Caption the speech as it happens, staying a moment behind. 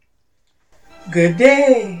Good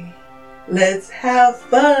day. Let's have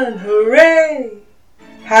fun. Hooray.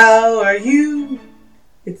 How are you?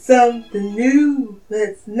 It's something new.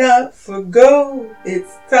 Let's not forgo.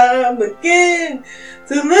 It's time again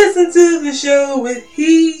to listen to the show with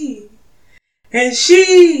he and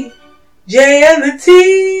she, J and the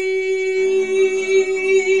T.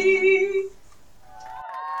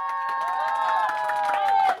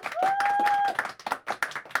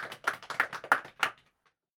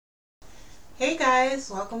 Hey guys,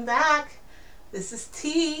 welcome back. This is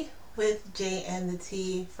T with J and the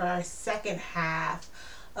T for our second half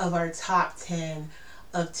of our top 10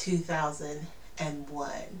 of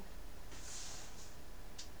 2001.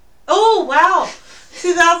 Oh wow,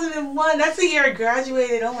 2001, that's the year I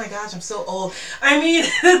graduated. Oh my gosh, I'm so old. I mean,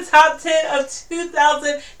 the top 10 of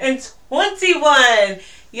 2021.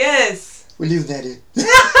 Yes. We're leaving that in.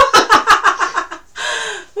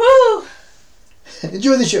 Woo.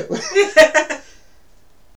 Enjoy the show.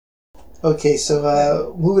 Okay,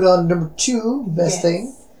 so moving on to number 2, best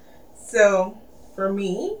thing. So, for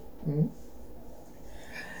me,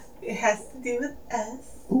 it has to do with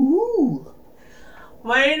us. Ooh.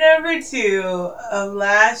 My number 2 of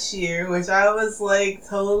last year, which I was like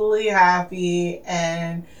totally happy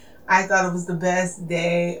and I thought it was the best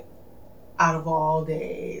day out of all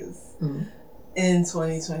days in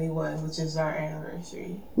 2021, which is our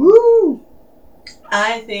anniversary. Woo!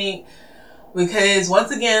 I think because once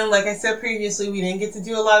again, like I said previously, we didn't get to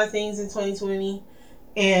do a lot of things in 2020,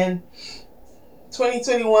 and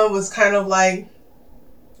 2021 was kind of like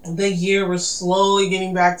the year we're slowly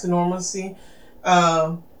getting back to normalcy.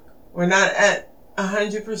 We're not at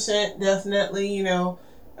 100% definitely, you know.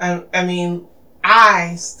 I mean,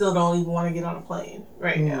 I still don't even want to get on a plane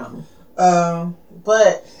right now.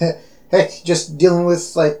 But heck, just dealing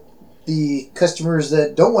with like the customers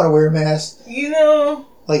that don't want to wear a mask. You know,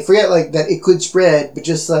 like forget like that it could spread, but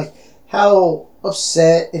just like how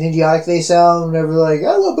upset and idiotic they sound whenever like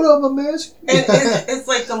I want to put on my mask. And it's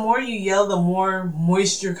like the more you yell, the more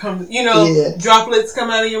moisture comes. You know, droplets come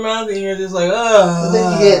out of your mouth, and you're just like, ugh. And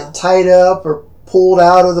then you get tied up or pulled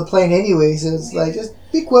out of the plane anyway, so it's like just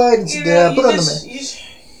be quiet and sit down, put on the mask.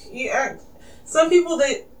 Some people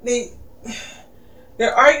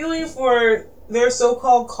they're arguing for their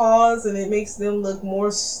so-called cause, and it makes them look more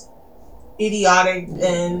idiotic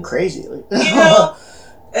and crazy, you know.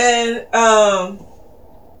 And I'm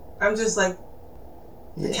just like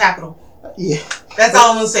the Capitol. Yeah, that's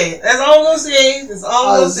all I'm gonna say. That's all I'm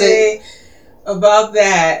gonna say about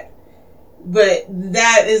that. But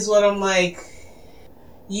that is what I'm like.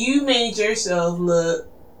 You made yourself look.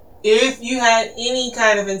 If you had any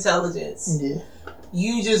kind of intelligence,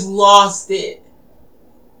 you just lost it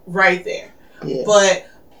right there. Yeah. But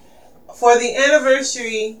for the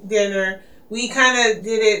anniversary dinner, we kind of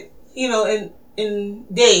did it, you know, in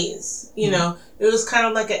days. You know, it was kind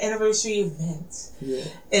of like an anniversary event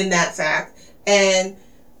in that fact. And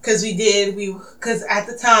because at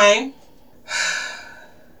the time,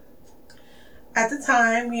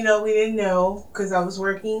 you know, we didn't know, because I was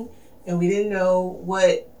working and we didn't know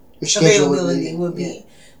what availability would be. Yeah.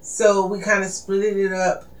 So we kind of split it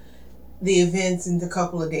up, the events, into a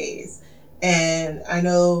couple of days. And I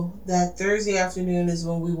know that Thursday afternoon is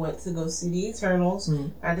when we went to go see the Eternals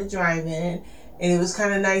at the drive-in. And it was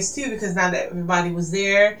kind of nice, too, because now that everybody was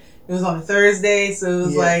there, it was on a Thursday. So it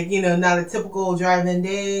was like, you know, not a typical drive-in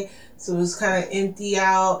day. So it was kind of empty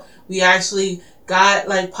out. We actually got,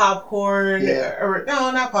 like, popcorn. Or no,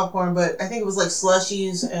 not popcorn, but I think it was, like,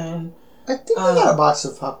 slushies. And I think we got a box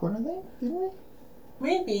of popcorn, I think. Didn't we?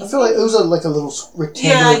 Maybe. I feel like it was like a little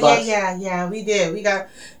rectangular box. Yeah, we did. We got,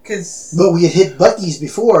 because... But we had hit Buc-ee's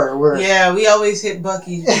before. Yeah, we always hit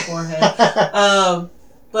Buc-ee's beforehand.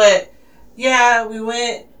 But, yeah, we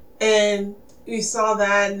went and we saw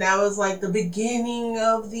that, and that was like the beginning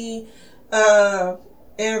of the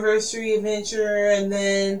anniversary adventure. And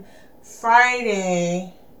then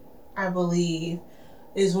Friday, I believe,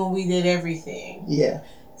 is when we did everything. Yeah.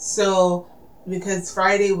 So, because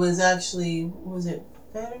Friday was actually, was it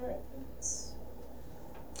Veterans?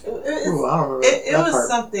 It was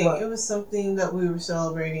something. What? It was something that we were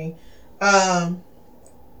celebrating. Or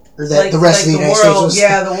that the rest of the United States was...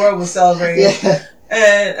 Yeah, the world was celebrating.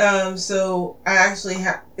 And so I actually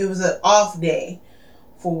it was an off day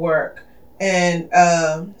for work. And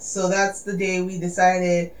so that's the day we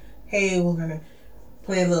decided, hey, we're going to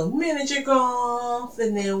play a little miniature golf.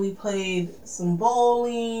 And then we played some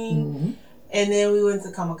bowling. And then we went to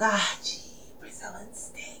Kamagachi Brazilian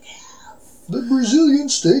Steakhouse. The Brazilian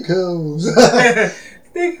Steakhouse.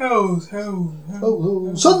 Steakhouse.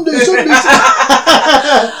 Sunday.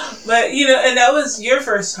 But, and that was your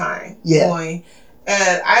first time going.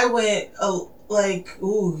 And I went,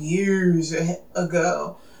 years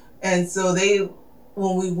ago. And so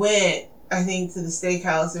when we went, I think, to the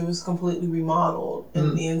steakhouse, it was completely remodeled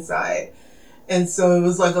in the inside. And so it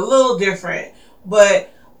was like a little different. But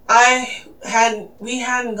we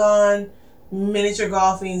hadn't gone miniature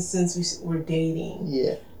golfing since we were dating.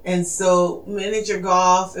 Yeah. And so miniature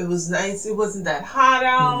golf, it was nice. It wasn't that hot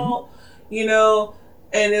out,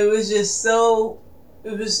 and it was just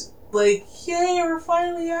it was like, yay, we're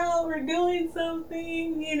finally out. We're doing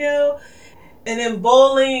something, And then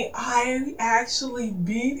bowling, I actually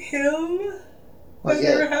beat him. That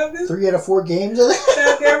never happened. 3 out of 4 games of that?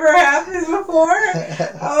 That never happened before.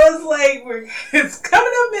 I was like, it's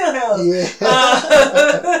coming up, Millhouse. Yeah.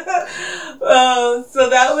 So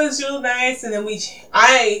that was real nice. And then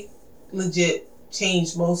I legit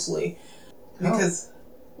changed mostly. Because...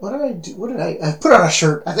 What did I do? I put on a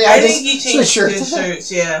shirt. I think you changed your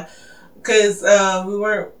shirts, yeah. Because we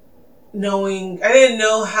weren't knowing... I didn't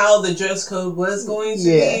know how the dress code was going to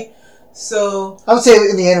be. So I would say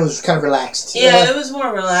in the end it was kind of relaxed. Yeah, it was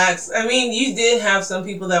more relaxed. I mean, you did have some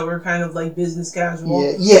people that were kind of like business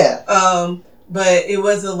casual. Yeah. But it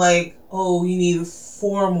wasn't like, you need a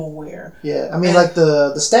formal wear. Yeah, I mean, like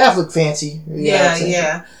the staff looked fancy.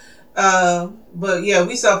 Yeah. But yeah,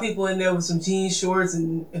 we saw people in there with some jean shorts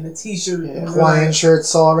and a t-shirt. Yeah, Hawaiian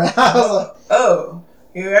shirts all around.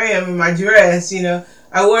 Here I am in my dress.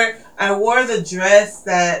 I wore the dress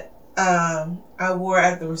that I wore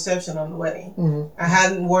at the reception on the wedding. Mm-hmm. I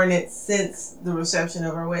hadn't worn it since the reception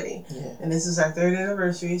of our wedding. Yeah. And this is our 3rd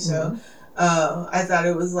anniversary, so I thought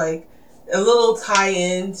it was like a little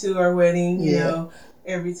tie-in to our wedding, you know,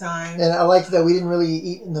 every time. And I liked that we didn't really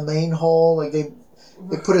eat in the main hall. Like, they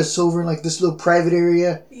put us over in like this little private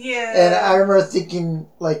area. Yeah. And I remember thinking,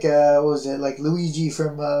 like, what was it? Like Luigi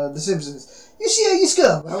from The Simpsons. You see how you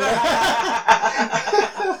scum.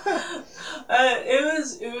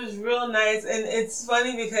 It was real nice, and it's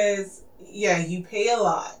funny because you pay a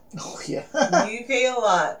lot. Oh yeah. You pay a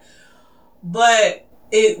lot, but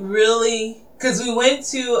it really, because we went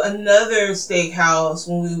to another steakhouse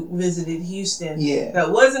when we visited Houston. Yeah.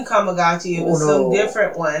 That wasn't Kamagachi. It was some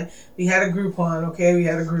different one. We had a Groupon. Okay, we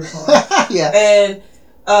had a Groupon. Yeah. And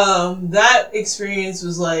that experience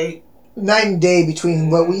was like night and day between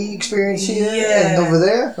what we experienced here and over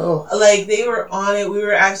there. Oh. Like, they were on it. We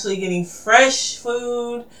were actually getting fresh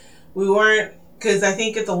food. We weren't, because I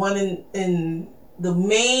think at the one in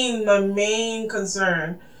my main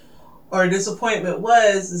concern or disappointment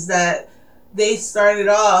is that they started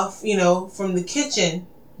off, from the kitchen.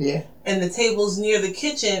 Yeah. And the tables near the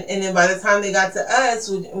kitchen, and then by the time they got to us,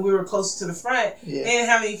 we were closer to the front, they didn't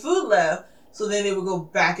have any food left. So then they would go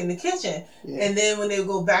back in the kitchen. Yeah. And then when they would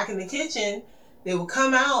go back in the kitchen, they would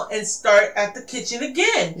come out and start at the kitchen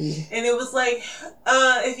again. Yeah. And it was like,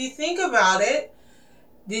 if you think about it,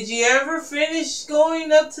 did you ever finish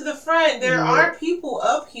going up to the front? There are people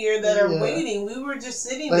up here that are waiting. We were just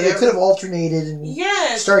sitting there. They could have alternated and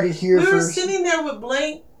started here first. We were sitting there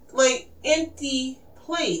with empty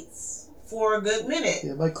plates for a good minute.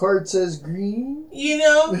 Yeah, my card says green. And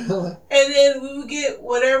then we would get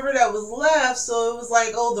whatever that was left. So it was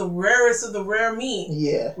like, the rarest of the rare meat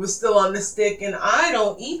was still on the stick. And I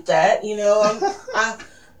don't eat that.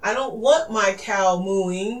 I don't want my cow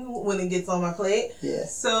mooing when it gets on my plate. Yeah.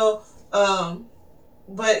 So,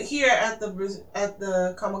 but here at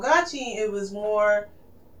the Kamagachi, it was more,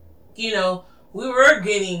 we were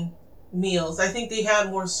getting meals. I think they had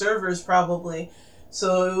more servers probably.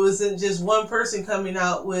 So it wasn't just one person coming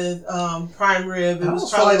out with prime rib. It was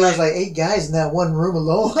probably there was like 8 guys in that one room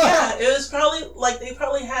alone. Yeah, it was probably like they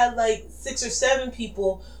probably had like 6 or 7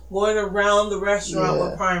 people going around the restaurant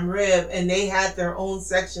with prime rib, and they had their own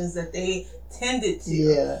sections that they tended to.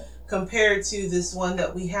 Yeah. Compared to this one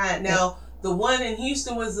that we had. Now the one in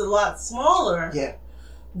Houston was a lot smaller. Yeah.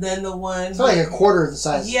 Than the one. It's like a quarter of the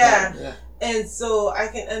size. Yeah. Yeah. And so I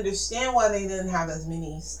can understand why they didn't have as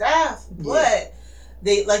many staff, but.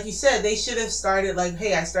 They, like you said, they should have started like,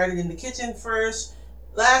 hey, I started in the kitchen first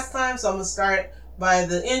last time, so I'm going to start by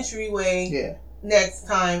the entryway next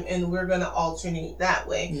time, and we're going to alternate that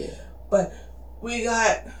way. Yeah. But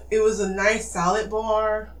it was a nice salad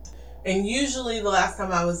bar, and usually the last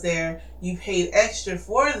time I was there, you paid extra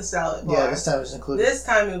for the salad bar. Yeah, this time it was included. This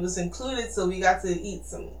time it was included, so we got to eat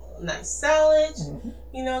some nice salad,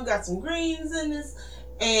 got some greens in this,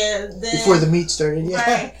 and then... Before the meat started,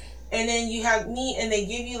 Right. And then you have meat, and they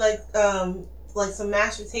give you like some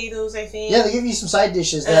mashed potatoes, I think. Yeah, they give you some side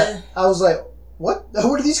dishes that I was like, what?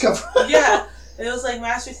 Where did these come from? Yeah, and it was like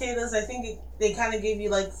mashed potatoes. I think they kind of gave you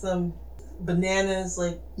like some bananas,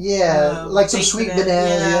 like like some sweet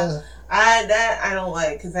bananas. I don't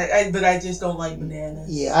like but I just don't like bananas.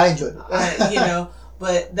 Yeah, I enjoyed it.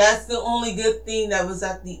 But that's the only good thing that was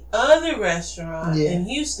at the other restaurant in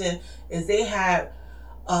Houston is they had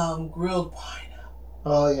grilled pineapple.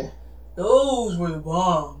 Oh yeah. Those were the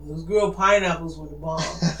bomb. Those grilled pineapples were the bomb.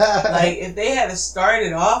 Like, if they had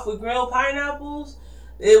started off with grilled pineapples,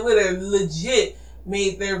 it would have legit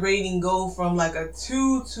made their rating go from like a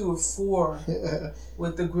 2 to a 4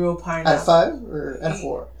 with the grilled pineapple. Out of 5 or out of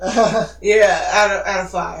 4? Yeah, out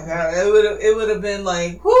of 5. It would have been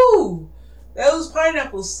like, whoo, those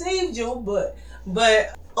pineapples saved your butt.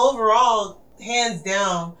 But overall, hands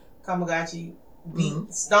down, Tamagotchi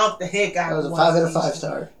stomped the heck out of the ones. That was a 5 out of 5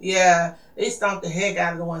 star. Yeah, they stomped the heck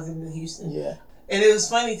out of the ones in Houston. Yeah. And it was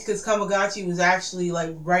funny because Tamagotchi was actually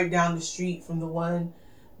like right down the street from the one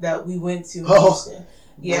that we went to in Houston.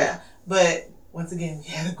 Yeah. But once again, we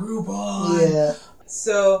had a Groupon. Yeah.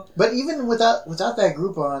 So, but even without that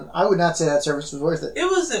Groupon, I would not say that service was worth it. It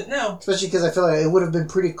wasn't, no. Especially because I feel like it would have been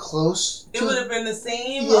pretty close. It would have been the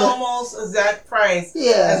same, almost exact price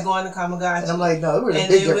as going to Tamagotchi. And I'm like, no, it would have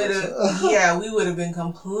been a big difference. We would have been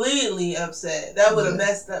completely upset. That would have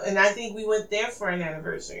messed up. And I think we went there for an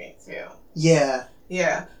anniversary too. Yeah.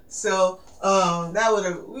 Yeah. So,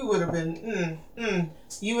 we would have been,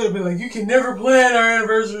 you would have been like, you can never plan our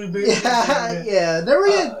anniversary, baby. Yeah, never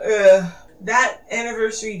again. That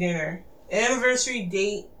anniversary dinner, anniversary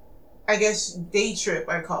date, I guess day trip,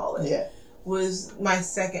 I call it, was my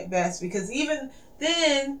second best. Because even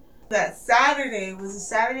then, that Saturday, was it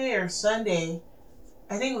Saturday or Sunday?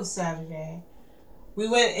 I think it was Saturday. We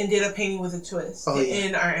went and did a painting with a twist to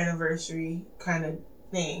end our anniversary kind of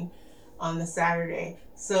thing on the Saturday.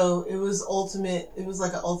 So it was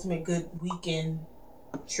like an ultimate good weekend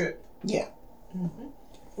trip. Yeah. Mm-hmm.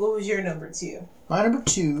 What was your number 2? My number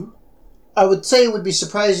 2, I would say it would be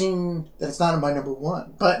surprising that it's not my number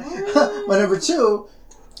 1, but my number 2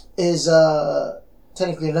 is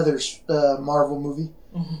technically another Marvel movie,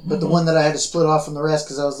 but the one that I had to split off from the rest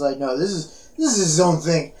because I was like, no, this is his own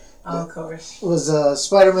thing. Oh, of course. Was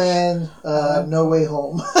Spider-Man No Way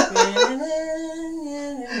Home.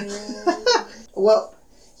 Well,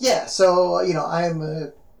 yeah, so, I'm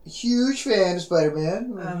a huge fan of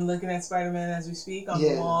Spider-Man. I'm looking at Spider-Man as we speak on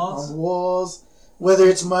the walls. On the walls. Whether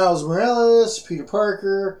it's Miles Morales, Peter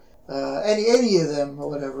Parker, any of them or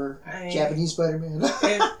whatever. Japanese Spider-Man.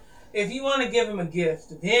 if you want to give him a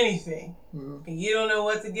gift of anything, and you don't know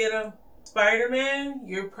what to get him, Spider-Man,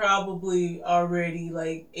 you're probably already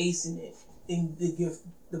like acing it in the gift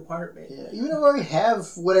department. Yeah, even if I already have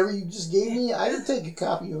whatever you just gave me, I can take a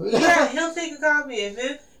copy of it. Yeah, he'll take a copy.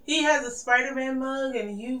 If he has a Spider-Man mug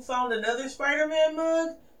and you found another Spider-Man mug,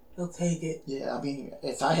 he'll take it. Yeah, I mean,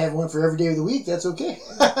 if I have one for every day of the week, that's okay.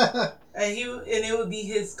 And it would be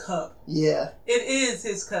his cup. Yeah. It is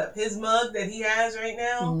his cup. His mug that he has right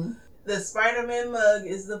now, the Spider-Man mug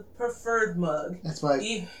is the preferred mug. That's my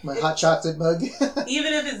hot chocolate mug.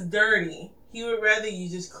 Even if it's dirty, he would rather you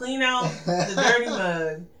just clean out the dirty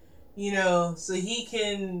mug, so he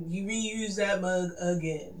can reuse that mug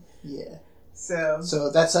again. Yeah.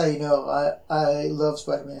 So that's how you know I love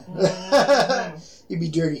Spider-Man. He'd be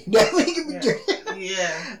dirty. Definitely could be dirty.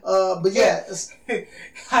 Yeah. But yeah.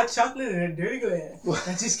 Hot chocolate in a dirty glass.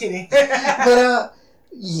 I'm just kidding. But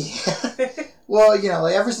yeah. Well,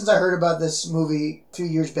 like ever since I heard about this movie a few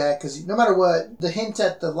years back, because no matter what, the hint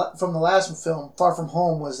from the last film, Far From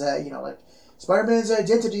Home, was that, like, Spider-Man's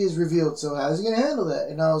identity is revealed, so how's he going to handle that?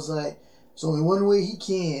 And I was like, there's only one way he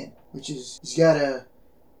can, which is he's got to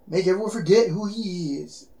make everyone forget who he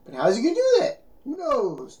is. But how's he going to do that? Who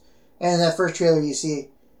knows? And in that first trailer you see,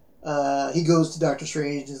 he goes to Doctor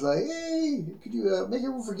Strange and is like, hey, could you make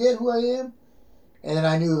everyone forget who I am? And then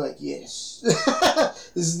I knew, like, yes,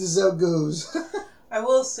 this is how it goes. I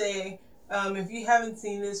will say, if you haven't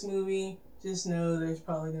seen this movie, just know there's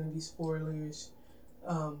probably going to be spoilers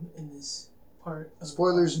in this part.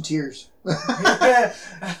 Spoilers and tears. I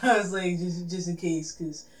was like, just in case,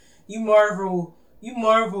 because you Marvel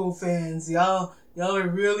fans, y'all are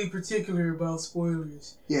really particular about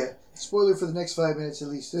spoilers. Yeah, spoiler for the next 5 minutes at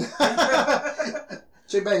least.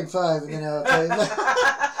 Check back in 5 and then I'll tell you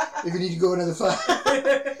if you need to go another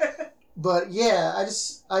 5. But yeah, I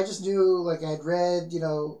just knew, like, I'd read,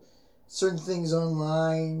 certain things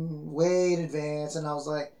online way in advance, and I was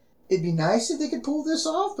like, it'd be nice if they could pull this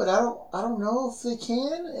off, but I don't know if they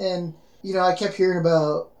can. And I kept hearing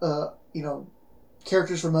about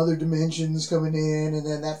characters from other dimensions coming in, and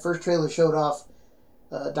then that first trailer showed off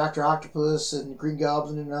Dr. Octopus and Green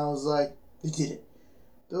Goblin, and I was like, they did it.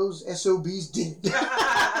 Those SOBs did it.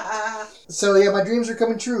 So yeah, my dreams are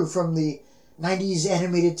coming true from the 90s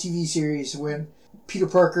animated TV series when Peter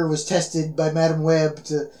Parker was tested by Madam Web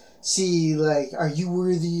to see, like, are you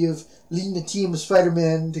worthy of leading a team of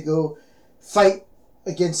Spider-Man to go fight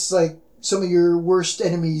against, like, some of your worst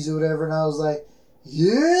enemies or whatever. And I was like,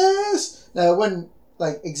 yes! Now, it wasn't,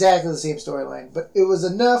 like, exactly the same storyline, but it was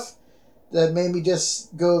enough that made me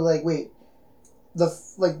just go, like, wait.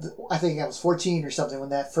 I think I was 14 or something when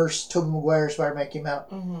that first Tobey Maguire Spider-Man came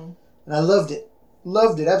out. Mm-hmm. And I loved it.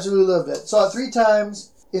 Loved it. Absolutely loved it. Saw it 3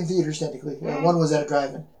 times in theaters, technically. One was at a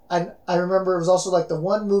drive-in. I remember it was also like the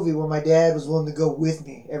one movie where my dad was willing to go with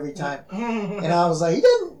me every time. And I was like, he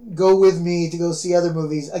didn't go with me to go see other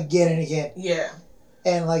movies again and again. Yeah.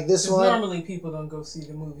 And like this one... normally people don't go see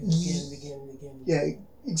the movies again and again and again.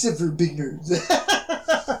 Yeah, except for big nerds.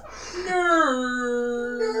 Nerd!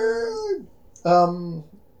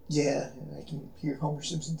 Yeah, I can hear Homer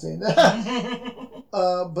Simpson saying that.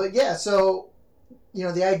 But yeah, so, you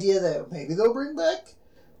know, the idea that maybe they'll bring back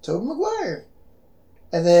Tobey Maguire.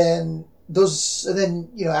 And then,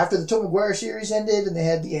 you know, after the Tobey Maguire series ended and they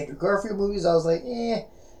had the Andrew Garfield movies, I was like, I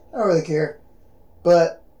don't really care.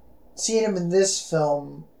 But seeing him in this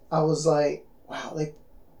film, I was like, wow, like,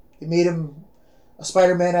 it made him a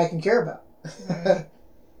Spider-Man I can care about. Right.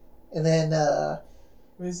 And then,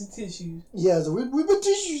 where's the tissues? Yeah, with the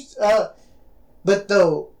tissues. But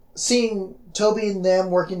though, seeing Tobey and them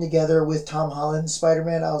working together with Tom Holland's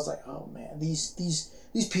Spider-Man, I was like, oh man, these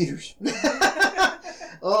Peters.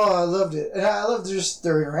 Oh, I loved it. And I loved just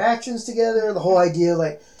their interactions together, the whole idea,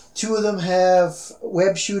 like, 2 of them have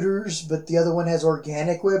web shooters, but the other one has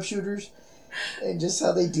organic web shooters, and just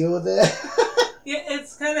how they deal with that. Yeah,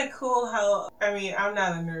 it's kind of cool how, I mean, I'm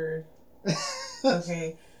not a nerd,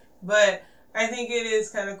 okay, but I think it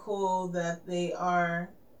is kind of cool that they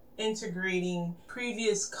are integrating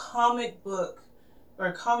previous comic book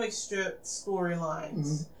or comic strip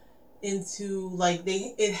storylines into, like,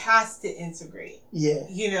 it has to integrate. Yeah.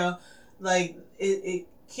 You know, like, it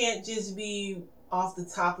can't just be off the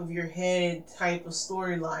top of your head type of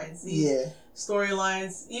storylines. These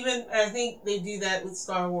storylines, even, I think they do that with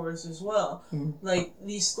Star Wars as well. Like,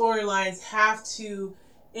 these storylines have to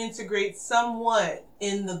integrate somewhat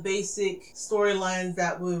in the basic storylines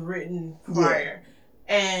that were written prior.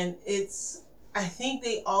 And I think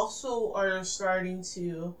they also are starting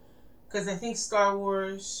to, because I think Star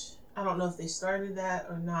Wars, I don't know if they started that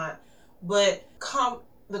or not, but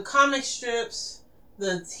the comic strips,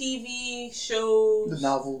 the TV shows, the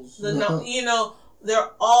novels, you know,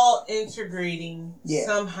 they're all integrating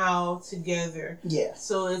somehow together. Yeah.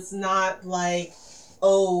 So it's not like,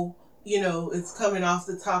 oh, you know, it's coming off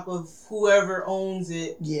the top of whoever owns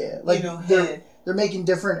it. Yeah, like, you know, they're making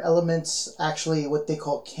different elements actually what they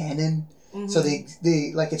call canon. So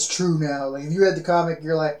they like, it's true now. Like, if you read the comic,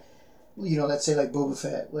 you're like, you know, let's say like Boba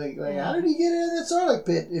Fett. Like how did he get in that Sarlacc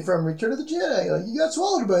pit from Return of the Jedi? Like, he got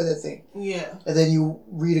swallowed by that thing. Yeah. And then you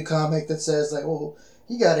read a comic that says like, well,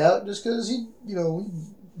 he got out just because he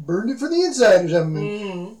burned it from the inside or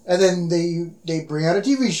something. And then they bring out a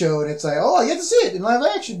TV show and it's like, oh, I get to see it in live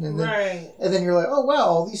action. And then, and then you're like, oh wow,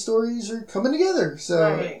 all these stories are coming together.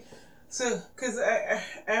 So, so because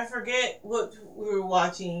I forget what we were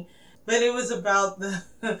watching, but it was about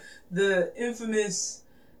the infamous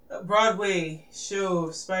Broadway show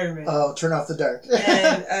of Spider-Man. Oh, Turn Off the Dark.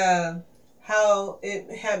 And how it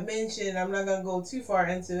had mentioned, I'm not going to go too far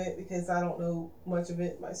into it because I don't know much of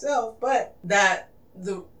it myself, but that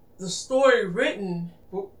the story written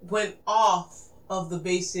went off of the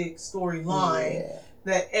basic storyline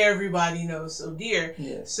that everybody knows so dear.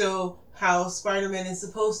 Yeah. So how Spider-Man is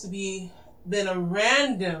supposed to been a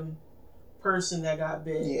random person that got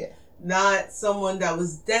bit. Yeah. Not someone that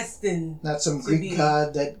was destined. Not some Greek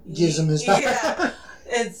god that gives him his power. Yeah.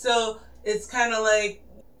 And so it's kind of like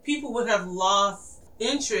people would have lost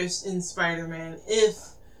interest in Spider-Man if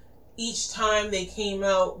each time they came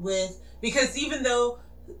out with, because even though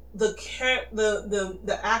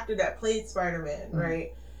the actor that played Spider-Man,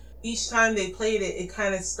 right, each time they played it, it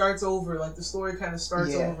kind of starts over, like the story kind of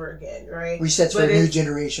starts over again, right? Resets for a new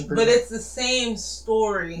generation. But it's the same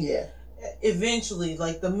story. Yeah. Eventually,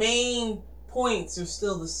 like the main points are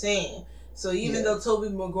still the same. So even though Tobey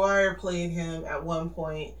Maguire played him at one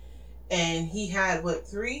point, and he had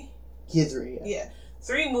 3? He had 3. Yeah,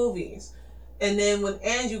 3 movies, and then when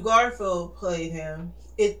Andrew Garfield played him,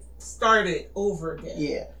 it started over again.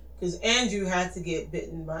 Yeah, because Andrew had to get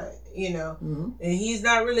bitten by, and he's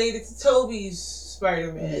not related to Tobey's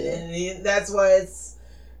Spider-Man, and that's why it's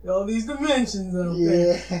all these dimensions up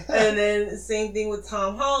there. And then same thing with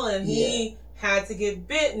Tom Holland. He had to get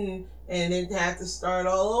bitten and it had to start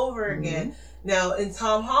all over again. Now in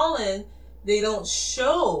Tom Holland, they don't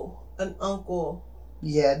show an uncle.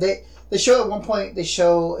 Yeah, they show at one point, they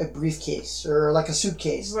show a briefcase or like a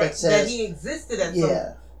suitcase Right, that says... that he existed at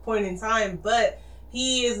some point in time, but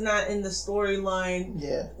he is not in the storyline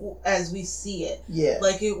as we see it. Yeah.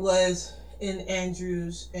 Like it was in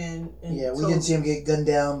Andrews and yeah, we Toby. didn't see him get gunned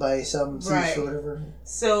down by some thief or whatever.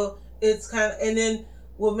 So it's kind of... And then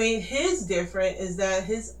what made his different is that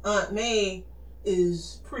his Aunt May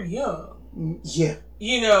is pretty young. Yeah.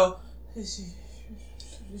 You know...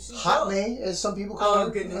 Hot May, as some people call her. Oh,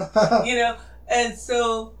 goodness. You know, and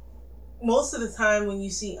so most of the time when you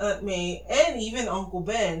see Aunt May and even Uncle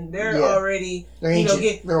Ben, they're already, they're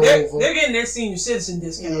getting their senior citizen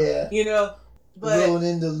discount. Yeah. You know, but rolling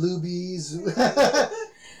into Lubies.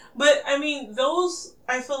 But I mean,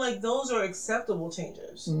 I feel like those are acceptable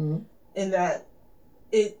changes in that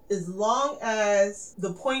as long as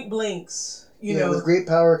the point blanks, you know, with great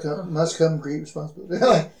power must come great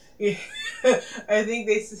responsibility. Yeah. I think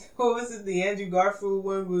what was it? The Andrew Garfield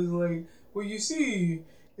one was like, well, you see.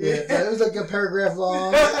 Yeah, it was like a paragraph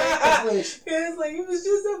long. It's like, it was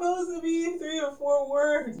just supposed to be 3 or 4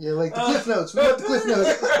 words. Yeah, like the Cliff Notes. We want the Cliff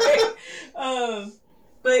Notes. Right.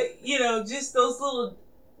 But, you know, just those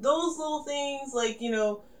little things, like, you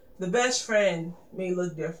know, the best friend may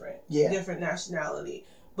look different. Yeah. Different nationality.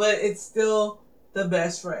 But it's still the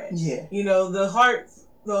best friend. Yeah. You know, the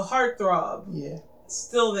heartthrob. Yeah.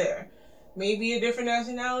 Still there. Maybe a different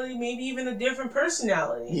nationality, maybe even a different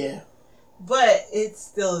personality. Yeah. But it's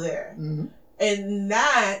still there. Mm-hmm. And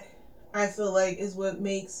that, I feel like, is what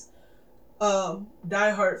makes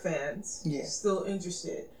diehard fans still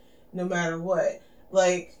interested, no matter what.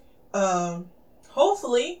 Like,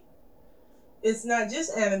 hopefully, it's not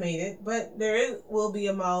just animated, but will be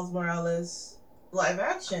a Miles Morales live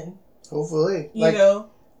action. Hopefully. You know?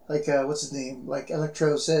 Like, what's his name? Like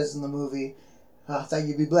Electro says in the movie, I thought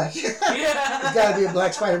you'd be black. Yeah. There's got to be a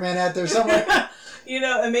black Spider-Man out there somewhere. You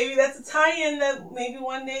know, and maybe that's a tie-in that maybe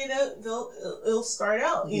one day it'll start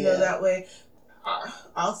out, you know, that way.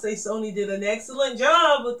 I'll say Sony did an excellent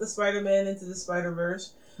job with the Spider-Man Into the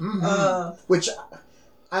Spider-Verse. Mm-hmm. Which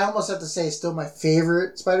I almost have to say is still my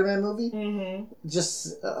favorite Spider-Man movie. Mm-hmm.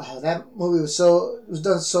 Just, that movie was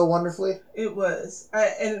done so wonderfully. It was.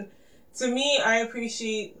 And to me, I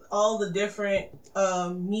appreciate all the different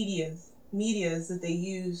medias that they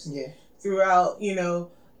used throughout. You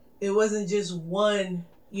know, it wasn't just one,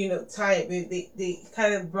 you know, type. They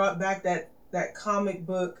kind of brought back that comic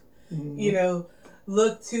book, you know,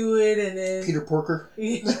 look to it, and then Peter Porker.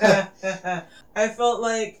 Yeah. I felt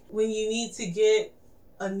like when you need to get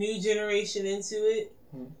a new generation into it,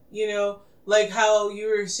 you know, like how you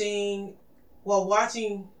were saying while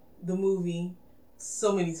watching the movie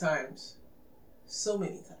so many times.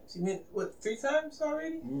 You meant, 3 times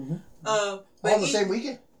already? Mm-hmm. All the same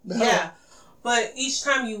weekend? No. Yeah. But each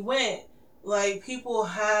time you went, like, people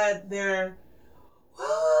had their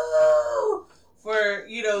whoa for,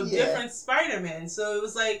 you know, different Spider-Man. So it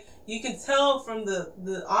was like, you can tell from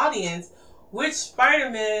the audience which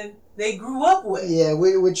Spider-Man they grew up with. Yeah,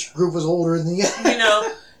 which group was older than the other. You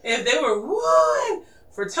know, if they were wooing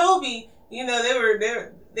for Toby, you know,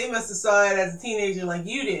 they must have saw it as a teenager like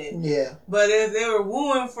you did. Yeah. But if they were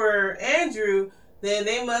wooing for Andrew, then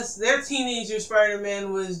their teenager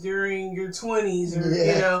Spider-Man was during your 20s or,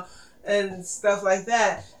 you know, and stuff like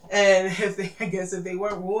that. And if they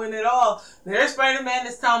weren't wooing at all, their Spider-Man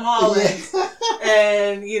is Tom Holland. Yeah.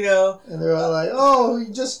 And, you know. And they're all like, oh,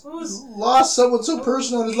 he just lost someone so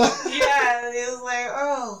personal in his life. Yeah. And it was like,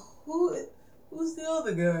 oh, who's the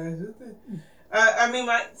other guy? I mean,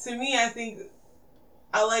 to me, I think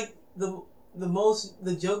I like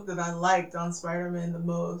the joke that I liked on Spider-Man the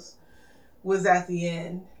most was at the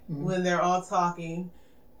end when they're all talking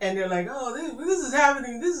and they're like, oh, this is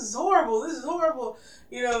happening. This is horrible.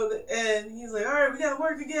 You know, and he's like, all right, we got to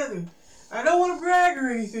work together. I don't want to brag or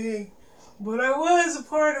anything, but I was a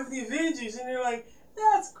part of the Avengers. And they're like,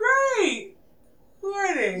 that's great. Who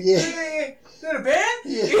are they? Yeah. Is that a band?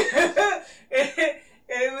 Yeah.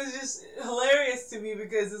 And it was just hilarious to me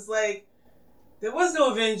because it's like, there was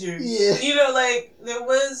no Avengers. Yeah. You know, like, there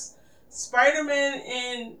was Spider-Man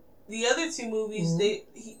in the other 2 movies.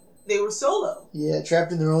 They were solo. Yeah,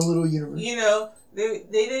 trapped in their own little universe. You know, they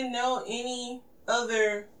didn't know any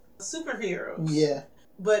other superheroes. Yeah.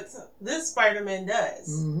 But this Spider-Man does.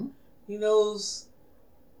 Mm-hmm. He knows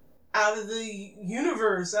out of the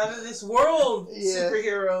universe, out of this world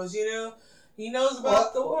superheroes, you know. He knows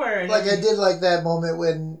about Thor. Like, I did like that moment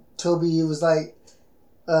when Toby was like,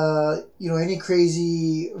 you know, any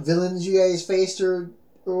crazy villains you guys faced or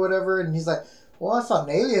whatever? And he's like, well, I fought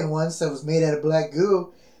an alien once that was made out of black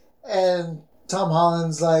goo. And Tom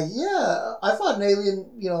Holland's like, yeah, I fought an alien,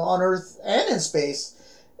 on Earth and in space.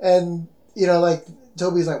 And, like,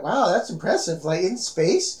 Toby's like, wow, that's impressive. Like, in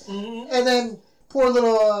space? Mm-hmm. And then poor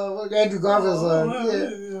little Andrew Garfield's like,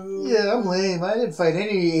 yeah, I'm lame. I didn't fight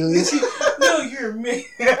any aliens. No, you're me.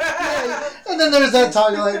 Yeah. And then there's that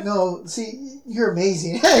talk like, no, see, you're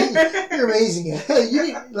amazing. You're amazing.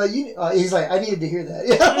 He's like, I needed to hear that.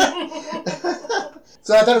 Yeah.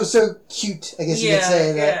 So I thought it was so cute, I guess you could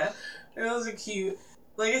say that. Yeah, those are cute.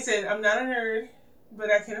 Like I said, I'm not a nerd,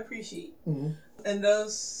 but I can appreciate. Mm-hmm. And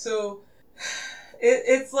so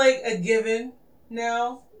it's like a given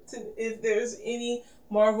now. If there's any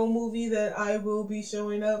Marvel movie that I will be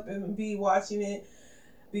showing up and be watching it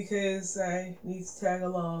because I need to tag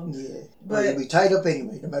along. Yeah. But you'll be tied up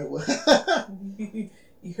anyway, no matter what. You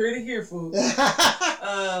heard it here, folks.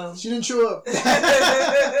 She didn't show up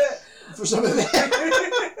for some of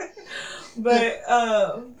that. But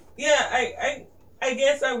I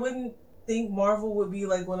guess I wouldn't think Marvel would be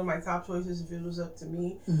like one of my top choices if it was up to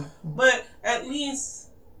me. Mm-hmm. But at least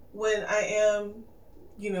when I am,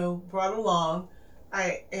 brought along,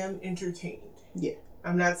 I am entertained. Yeah.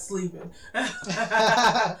 I'm not sleeping.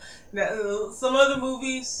 Now, some other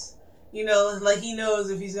movies, like he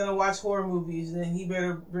knows if he's gonna watch horror movies, then he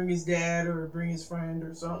better bring his dad or bring his friend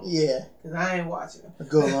or something. Yeah. Because I ain't watching them.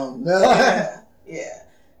 Go along. Yeah.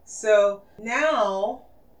 So now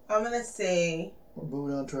I'm gonna say we're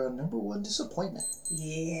moving on to our number one disappointment.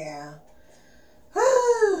 Yeah.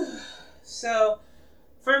 So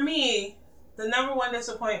for me, the number one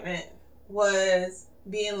disappointment was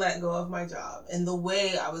being let go of my job and the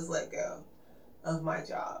way I was let go of my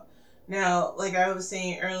job. Now, like I was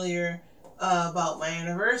saying earlier about my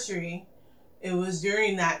anniversary, it was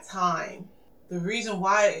during that time. The reason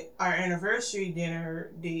why our anniversary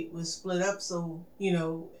dinner date was split up so,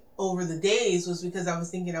 over the days was because I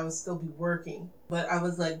was thinking I would still be working. But I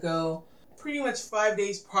was let go pretty much 5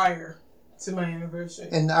 days prior to my anniversary.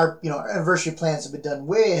 And our anniversary plans have been done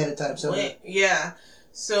way ahead of time. So yeah.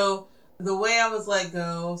 So the way I was let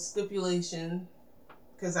go, stipulation,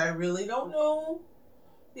 because I really don't know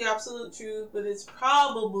the absolute truth, but it's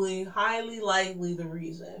probably highly likely the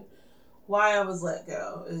reason why I was let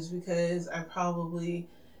go is because I probably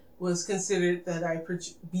was considered that I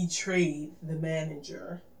betrayed the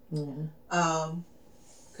manager. Mm-hmm.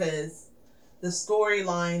 Because the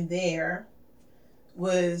storyline there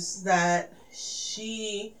was that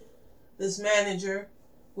this manager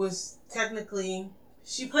was technically,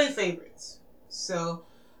 she played favorites. So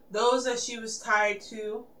those that she was tied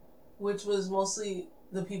to, which was mostly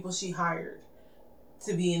the people she hired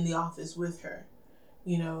to be in the office with her.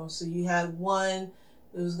 So you had one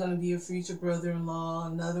that was going to be a future brother-in-law.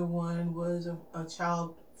 Another one was a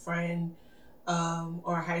child friend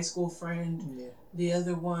or a high school friend. Yeah. The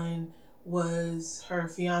other one was her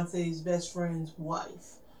fiance's best friend's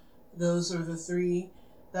wife. Those are the three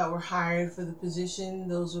that were hired for the position.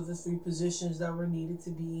 Those were the three positions that were needed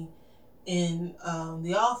to be in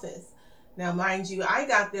the office. Now, mind you, I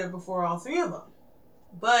got there before all three of them.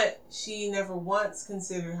 But she never once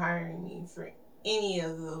considered hiring me for any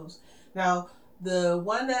of those. Now, the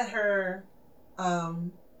one that her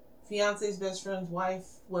fiance's best friend's wife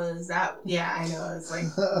was that, yeah, I know, it's like,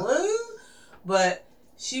 what? But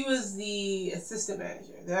she was the assistant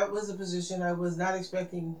manager. That was a position I was not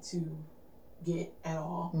expecting to get at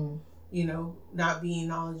all. Not being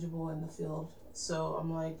knowledgeable in the field. So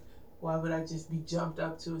I'm like, why would I just be jumped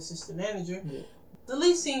up to assistant manager? Yeah. The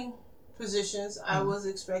leasing positions I was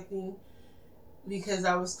expecting because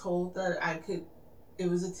I was told that it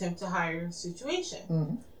was a temp to hire situation.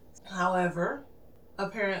 Mm-hmm. However,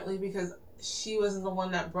 apparently because she wasn't the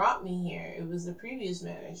one that brought me here, it was the previous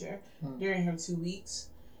manager during her 2 weeks,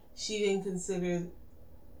 she didn't consider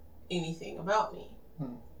anything about me.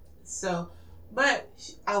 So, but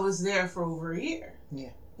I was there for over a year.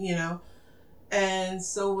 Yeah. And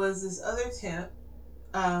so was this other temp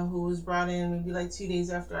who was brought in maybe like 2 days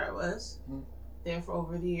after I was there for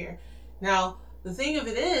over the year. Now, the thing of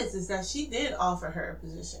it is that she did offer her a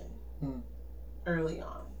position early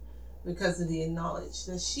on because of the knowledge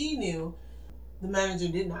that she knew the manager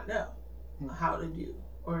did not know how to do,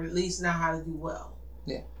 or at least not how to do well.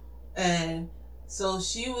 Yeah. And so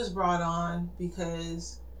she was brought on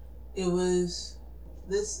because it was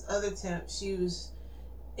this other temp. She was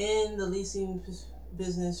in the leasing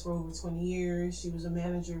business for over 20 years. She was a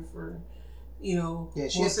manager for,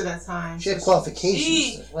 most of that time. She had qualifications.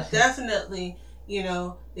 She definitely,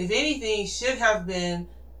 if anything, should have been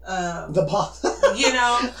the boss.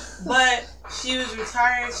 But she was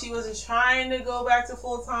retired. She wasn't trying to go back to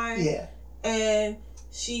full time. Yeah. And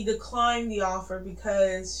she declined the offer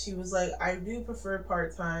because she was like, I do prefer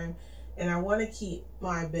part-time and I want to keep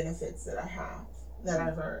my benefits that I have, that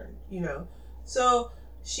I've earned, you know. So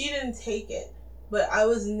she didn't take it, but I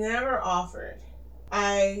was never offered.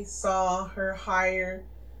 I saw her hire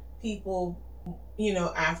people, you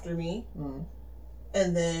know, after me. Mm-hmm.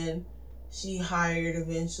 And then she hired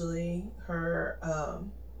eventually her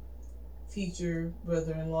future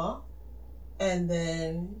brother-in-law. And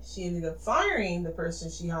then she ended up firing the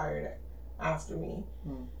person she hired after me.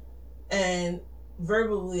 Mm. And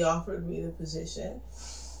verbally offered me the position.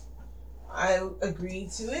 I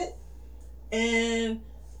agreed to it. And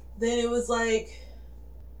then it was like,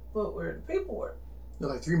 but where's the paperwork?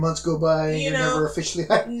 Like 3 months go by and you're never officially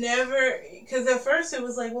hired. Never, because at first it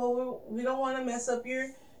was like, well, we don't want to mess up your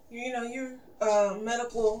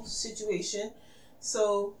medical situation,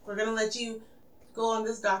 so we're gonna let you go on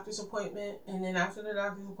this doctor's appointment, and then after the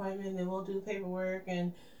doctor's appointment, then we'll do the paperwork,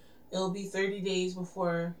 and it'll be 30 days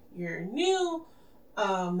before your new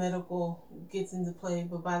medical gets into play.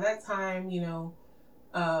 But by that time, you know,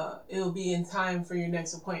 it'll be in time for your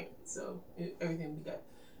next appointment, so everything will be good.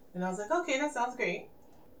 And I was like, okay, that sounds great.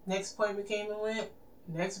 Next appointment came and went.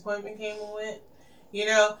 Next appointment came and went. You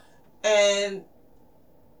know, and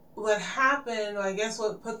what happened, I guess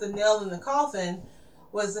what put the nail in the coffin,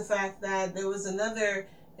 was the fact that there was another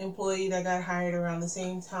employee that got hired around the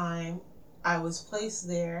same time I was placed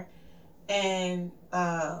there. And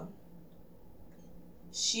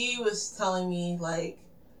she was telling me, like,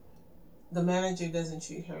 the manager doesn't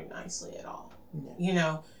treat her nicely at all. Yeah. You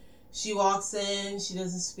know, she walks in, she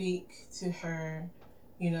doesn't speak to her.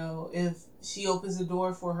 You know, if she opens the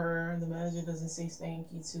door for her, the manager doesn't say thank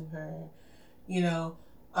you to her. You know,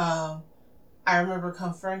 I remember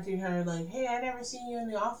confronting her, like, hey, I never seen you in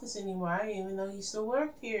the office anymore. I didn't even know you still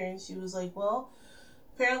worked here. And she was like, well,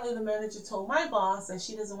 apparently the manager told my boss that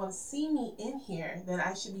she doesn't want to see me in here, that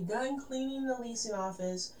I should be done cleaning the leasing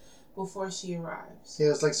office before she arrives.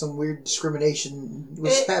 Yeah, it's like some weird discrimination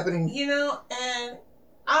was happening. You know, and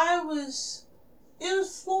it was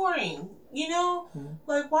flooring, you know? Mm-hmm.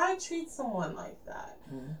 Like, why treat someone like that?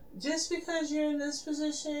 Mm-hmm. Just because you're in this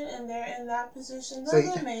position and they're in that position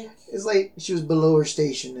doesn't make... It's like she was below her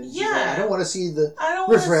station, and she's like, I don't want to see the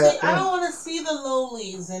riffraff. I don't want to see the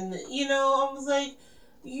lowlies, and, you know, I was like,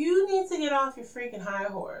 you need to get off your freaking high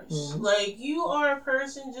horse. Mm-hmm. Like, you are a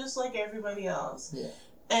person just like everybody else. Yeah.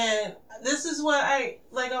 And this is what I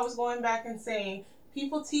was going back and saying,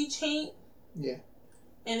 people teach hate. Yeah.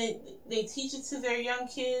 And they teach it to their young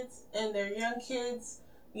kids, and their young kids,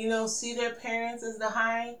 you know, see their parents as the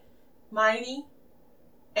high mighty,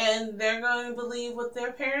 and they're going to believe what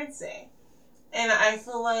their parents say. And I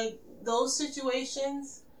feel like those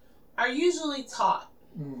situations are usually taught.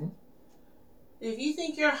 Mm-hmm. If you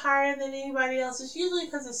think you're higher than anybody else, it's usually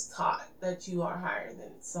because it's taught that you are higher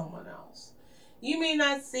than someone else. You may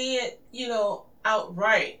not say it, you know,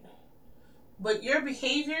 outright, but your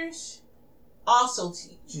behaviors also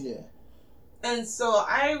teach. Yeah. And so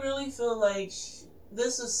I really feel like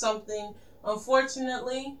this is something,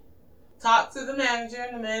 unfortunately, talk to the manager,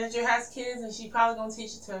 and the manager has kids, and she probably gonna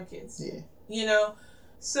teach it to her kids. Yeah. You know?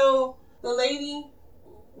 So the lady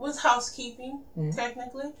was housekeeping, mm-hmm.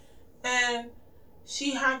 technically, and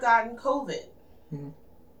she had gotten COVID. Mm-hmm.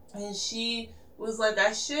 And she was like,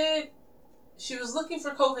 she was looking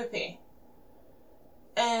for COVID pay.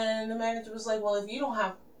 And the manager was like, well, if you don't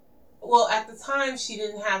have, well, at the time she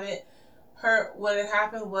didn't have it. What had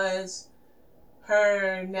happened was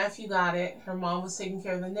her nephew got it. Her mom was taking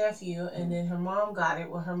care of the nephew, and then her mom got it.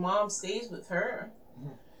 Well, her mom stays with her.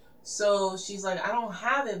 Mm-hmm. So she's like, I don't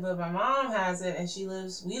have it, but my mom has it, and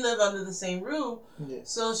we live under the same roof. Yeah.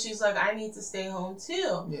 So she's like, I need to stay home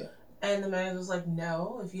too. Yeah. And the manager was like,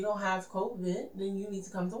 no, if you don't have COVID, then you need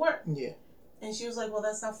to come to work. Yeah. And she was like, well,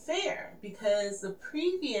 that's not fair, because the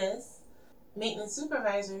previous maintenance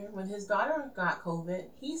supervisor, when his daughter got COVID,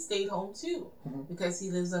 he stayed home too, mm-hmm. because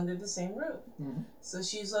he lives under the same roof. Mm-hmm. So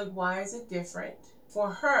she's like, why is it different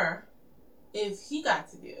for her if he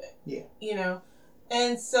got to do it? Yeah. You know?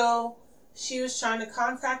 And so she was trying to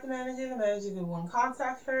contact the manager. The manager didn't want to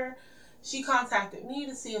contact her. She contacted me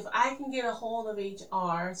to see if I can get a hold of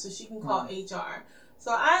HR so she can call mm-hmm. HR.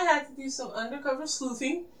 So I had to do some undercover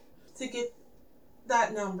sleuthing to get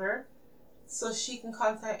that number so she can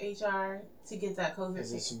contact HR to get that COVID.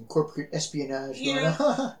 There's some corporate espionage going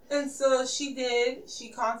on. And so she did. She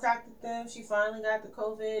contacted them. She finally got the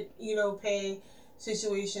COVID, pay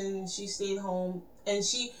situation. She stayed home,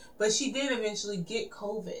 but she did eventually get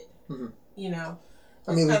COVID, mm-hmm.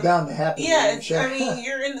 I mean, it was bound to happen. Yeah, sure. I mean,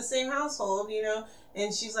 you're in the same household, you know.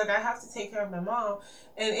 And she's like, I have to take care of my mom.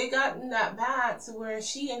 And it got that bad to where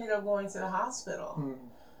she ended up going to the hospital. Mm.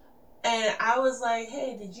 And I was like,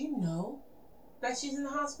 hey, did you know that she's in the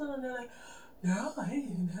hospital? And they're like, no, I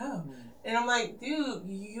didn't know. Mm. And I'm like, dude,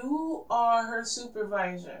 you are her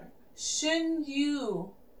supervisor. Shouldn't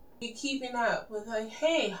you be keeping up with like,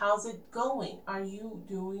 hey, how's it going? Are you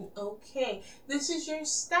doing okay? This is your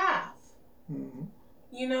staff. Mm-hmm.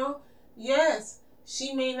 You know? Yes.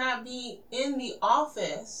 She may not be in the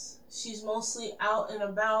office. She's mostly out and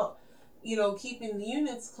about, you know, keeping the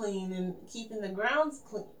units clean and keeping the grounds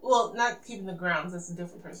clean. Well, not keeping the grounds, that's a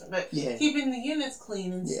different person, but keeping the units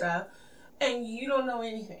clean and stuff. And you don't know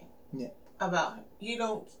anything about her.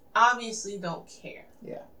 You obviously don't care.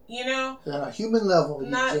 Yeah. You know? On a human level.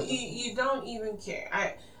 You don't even care.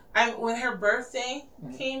 I when her birthday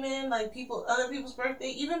came in, like other people's birthday,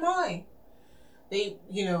 even mine, they,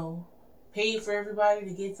 you know, paid for everybody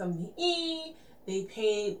to get something to eat. They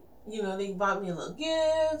paid, you know, they bought me little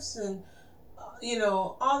gifts and, you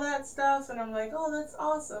know, all that stuff. And I'm like, oh, that's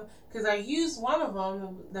awesome. Because I used one of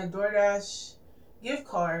them, the DoorDash gift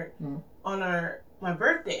card, on my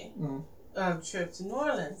birthday trip to New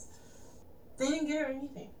Orleans. They didn't get her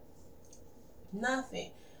anything.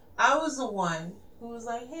 Nothing. I was the one who was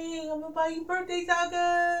like, hey, I'm going to buy you birthday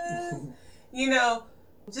tacos. You know,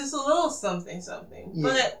 just a little something. Yeah.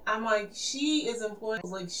 But I'm like, she is employed.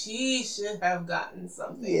 Like, she should have gotten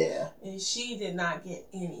something. Yeah. And she did not get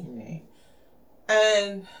anything.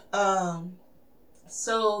 And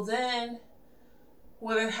so then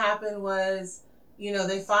what had happened was, you know,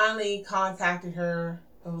 they finally contacted her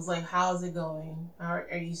and was like, how's it going? Are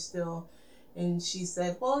you still? And she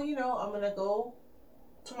said, well, you know, I'm going to go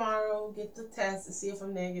tomorrow, get the test to see if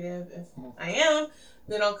I'm negative. If I am,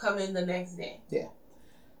 then I'll come in the next day. Yeah.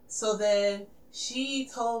 So then she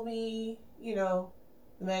told me, you know,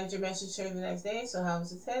 the manager messaged her the next day. So how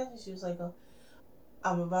was the test? And she was like, oh,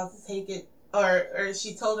 I'm about to take it. Or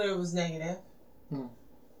she told her it was negative. And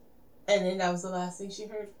then that was the last thing she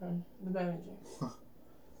heard from the manager.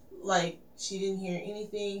 Like, she didn't hear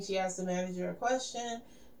anything. She asked the manager a question.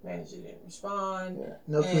 The manager didn't respond. Yeah.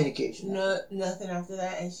 No communication. Nothing after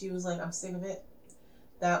that. And she was like, I'm sick of it.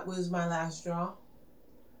 That was my last straw.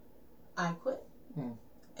 I quit.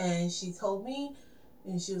 And she told me,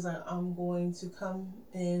 and she was like, I'm going to come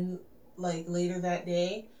in like later that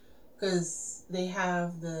day, because they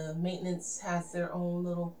have the maintenance has their own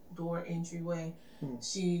little door entryway.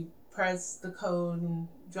 She pressed the code and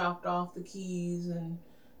dropped off the keys, and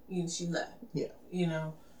you know, she left. Yeah. You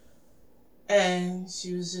know, and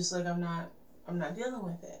she was just like, I'm not dealing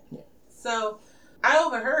with it. Yeah. So I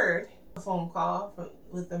overheard a phone call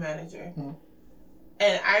with the manager.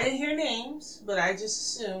 And I didn't hear names, but I just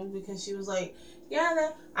assumed, because she was like, yeah,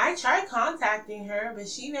 I tried contacting her, but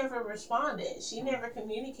she never responded. She never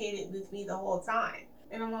communicated with me the whole time.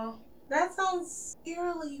 And I'm like, that sounds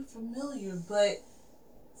eerily familiar, but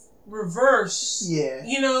reverse. Yeah.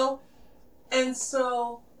 You know? And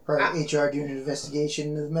so... Probably HR doing an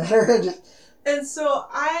investigation of the matter. And so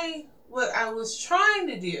what I was trying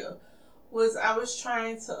to do was I was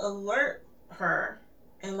trying to alert her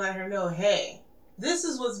and let her know, hey, this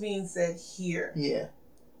is what's being said here. Yeah.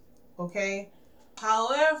 Okay?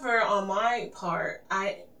 However, on my part,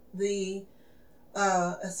 the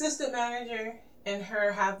assistant manager and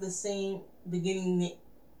her have the same beginning,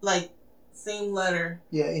 like, same letter.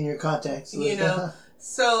 Yeah, in your contacts. You know?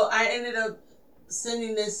 So I ended up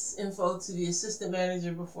sending this info to the assistant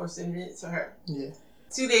manager before sending it to her. Yeah.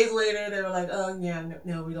 2 days later, they were like, oh, yeah,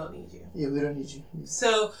 no, we don't need you. Yeah, we don't need you. Yeah.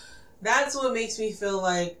 So... that's what makes me feel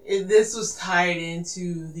like this was tied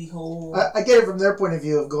into the whole... I get it from their point of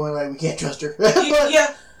view of going like, we can't trust her.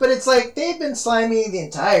 Yeah. But it's like, they've been slimy the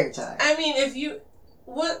entire time. I mean, if you...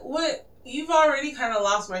 You've already kind of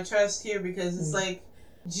lost my trust here, because it's like,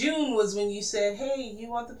 June was when you said, hey, you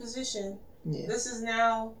want the position. Yeah. This is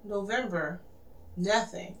now November.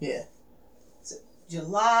 Nothing. Yeah. So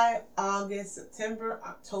July, August, September,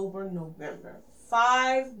 October, November.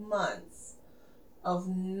 5 months of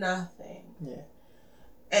nothing. Yeah.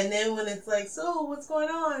 And then when it's like, so what's going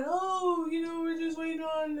on? Oh, you know, we're just waiting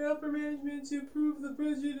on the upper management to approve the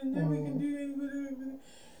budget, and then we can do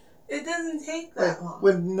it. It doesn't take that long.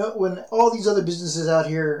 When all these other businesses out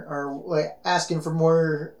here are like asking for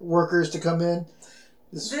more workers to come in,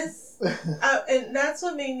 and that's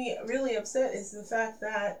what made me really upset, is the fact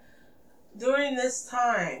that during this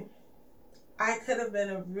time, I could have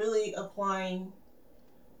been really applying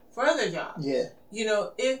for other jobs. Yeah. You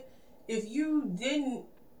know, if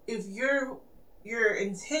your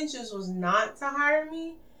intentions was not to hire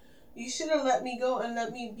me, You should have let me go and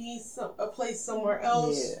let me be a place somewhere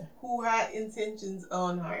else who had intentions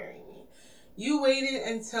on hiring me. You waited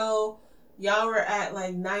until y'all were at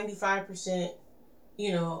like 95%,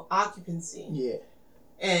 occupancy. Yeah.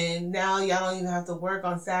 And now y'all don't even have to work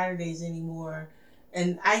on Saturdays anymore.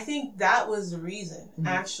 And I think that was the reason,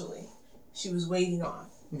 actually, she was waiting on.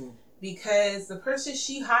 Because the person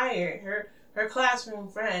she hired, her classroom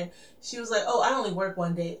friend, she was like, oh, I only work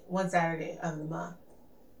one Saturday of the month.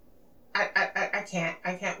 I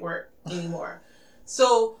can't work anymore.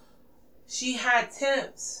 So she had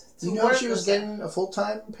temps to work. She was getting a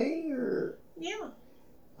full-time pay or? Yeah.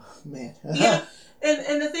 Oh, man. Yeah.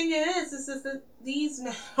 And the thing is that these,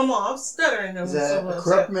 I'm stuttering. Is that a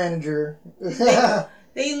corrupt manager?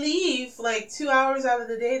 They leave like 2 hours out of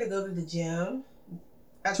the day to go to the gym.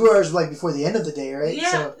 2 hours like before the end of the day, right?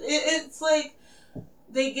 Yeah. So, it's like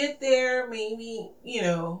they get there maybe,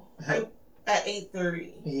 at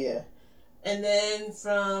 8:30. Yeah. And then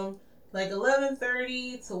from like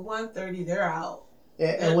 11:30 to 1:30, they're out.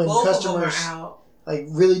 Yeah, and when both customers of them are out, like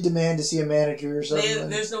really demand to see a manager or something,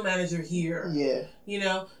 there's no manager here. Yeah.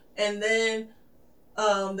 And then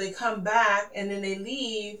they come back and then they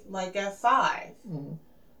leave like at 5. Mm-hmm.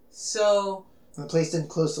 So and the place didn't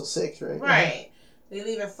close till 6, right? Right. They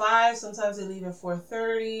leave at 5. Sometimes they leave at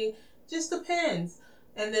 4:30. Just depends.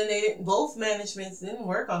 And then both managements didn't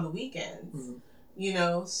work on the weekends.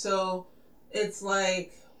 Mm-hmm. So it's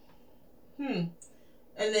like, And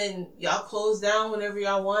then y'all close down whenever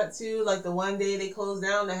y'all want to. Like the one day they close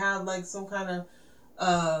down to have like some kind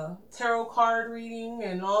of tarot card reading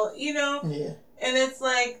and all, Yeah. And it's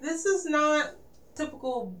like, this is not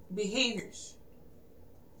typical behaviors.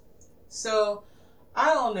 So,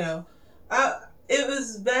 I don't know. It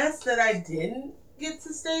was best that I didn't get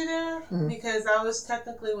to stay there because I was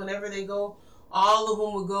technically, whenever they go, all of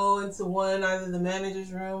them would go into either the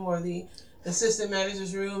manager's room or the assistant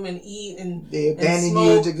manager's room and eat and they abandon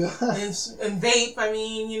smoke you to go and vape.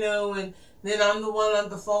 And then I'm the one on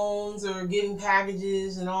the phones or getting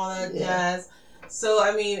packages and all that jazz. So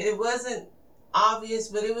it wasn't obvious,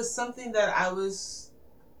 but it was something that I was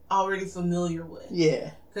already familiar with.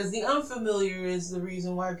 Yeah. Because the unfamiliar is the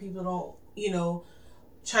reason why people don't,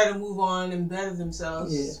 try to move on and better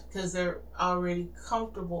themselves. Because they're already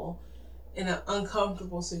comfortable in an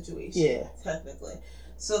uncomfortable situation. Yeah. Technically.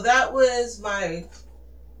 So that was my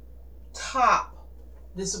top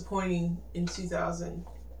disappointing in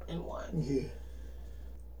 2001. Yeah.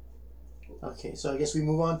 Okay, so I guess we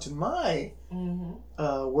move on to my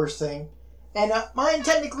worst thing. And mine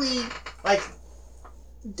technically,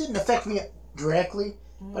 didn't affect me directly,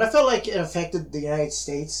 but I felt like it affected the United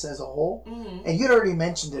States as a whole. And you'd already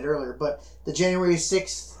mentioned it earlier, but the January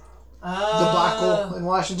 6th debacle in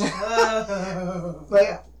Washington.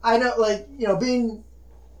 I know, being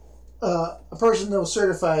a person that was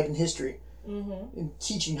certified in history, in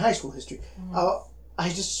teaching high school history, I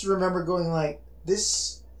just remember going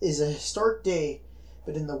this is a historic day,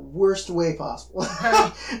 but in the worst way possible.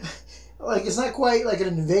 It's not quite like an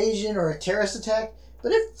invasion or a terrorist attack,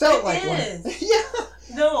 but it felt like one. Yeah.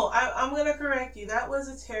 No, I'm going to correct you. That was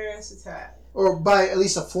a terrorist attack. Or by at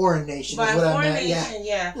least a foreign nation. By is what a foreign I meant. nation,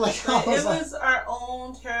 yeah. It was our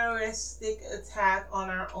own terroristic attack on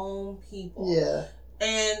our own people. Yeah.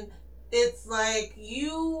 And it's like,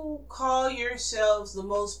 you call yourselves the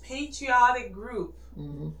most patriotic group,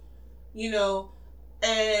 and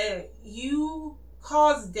you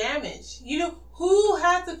cause damage. Who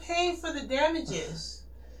had to pay for the damages,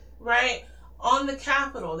 right, on the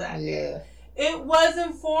Capitol that day? It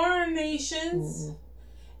wasn't foreign nations.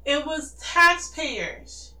 It was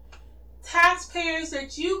taxpayers. Taxpayers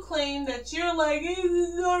that you claim that you're like, hey, this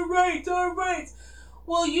is our rights.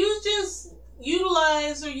 Well, you just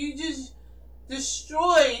utilized or you just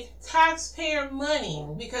destroyed taxpayer money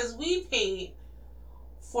because we paid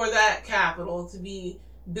for that Capitol to be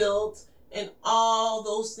built and all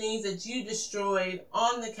those things that you destroyed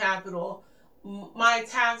on the Capitol, my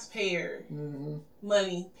taxpayer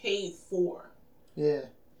money paid for. Yeah.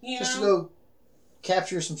 Just to go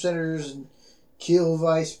capture some senators and kill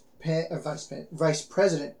Vice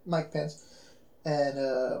President Mike Pence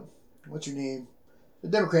and what's her name? The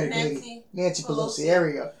Democratic lady. Nancy Pelosi. There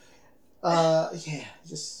we go.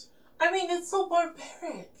 It's so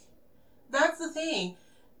barbaric. That's the thing.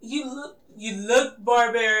 You look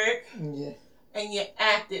barbaric. Yeah. And you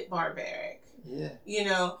acted barbaric. Yeah.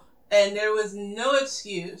 And there was no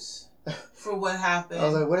excuse for what happened. I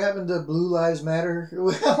was like, what happened to Blue Lives Matter?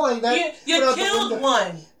 Like that. You killed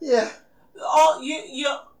one. Yeah.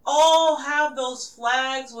 You all have those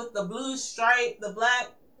flags with the blue stripe, the black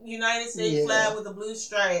United States flag with the blue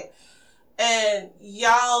stripe. and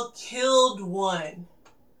y'all killed one.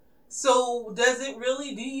 So do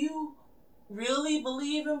you really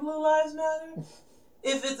believe in Blue Lives Matter?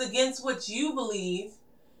 If it's against what you believe,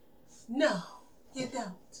 no, you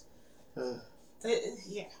don't.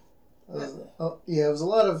 Yeah. It was a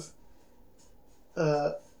lot of,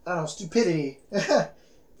 I don't know, stupidity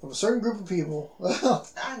from a certain group of people.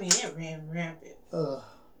 I mean, it ran rampant.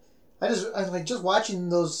 I was just watching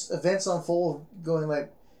those events unfold, going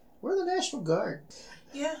like, "We're the National Guard."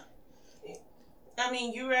 Yeah. I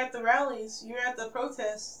mean, you were at the rallies, you were at the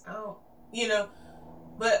protests.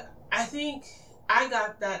 But I think I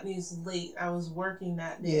got that news late. I was working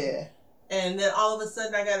that day. Yeah. And then all of a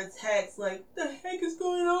sudden I got a text like, "The heck is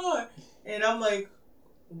going on?" And I'm like,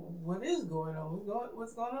 "What is going on?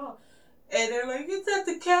 What's going on?" And they're like, "It's at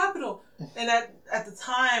the Capitol." And at the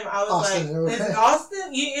time I was Austin, like, "Is it Austin?"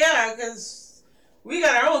 Yeah, because we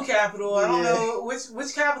got our own Capitol. I don't know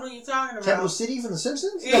which Capitol you're talking about. Capital City from The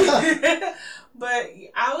Simpsons? But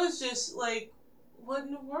I was just like, what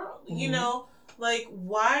in the world? Mm-hmm. Like,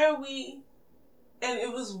 why are we... And it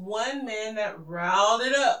was one man that riled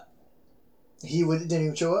it up. He didn't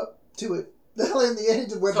even show up to it. In the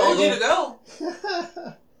end, told you to go.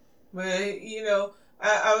 But,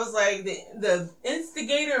 I was like the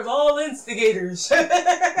instigator of all instigators.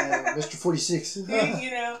 Mr. 46.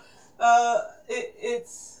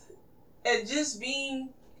 It just being,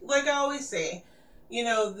 like I always say,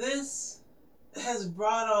 this has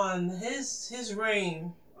brought on his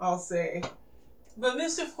reign, I'll say. But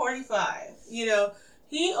Mr. 45,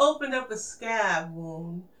 he opened up a scab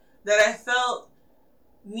wound that I felt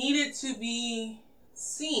needed to be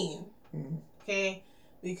seen. Mm-hmm. Okay?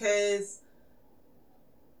 Because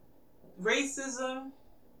racism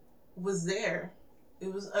was there.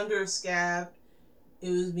 It was under a scab.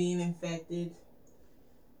 It was being infected.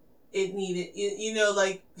 It needed,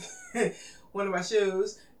 like one of my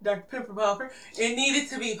shows, Dr. Pepper Popper, it needed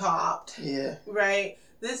to be popped. Yeah. Right?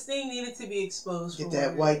 This thing needed to be exposed for what it was.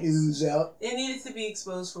 Get that white ooze out. It needed to be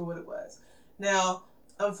exposed for what it was. Now,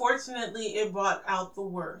 unfortunately, it brought out the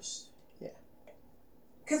worst. Yeah.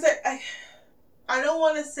 Because I don't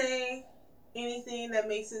want to say anything that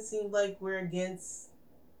makes it seem like we're against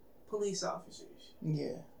police officers.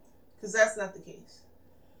 Yeah. Because that's not the case.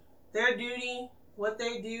 Their duty, what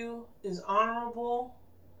they do, is honorable.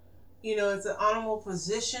 It's an honorable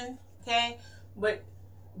position, okay? But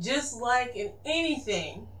just like in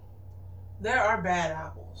anything, there are bad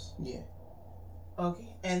apples. Yeah.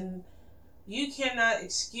 Okay. And you cannot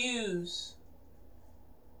excuse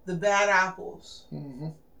the bad apples. Mm-hmm.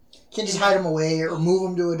 Can't just hide them away or move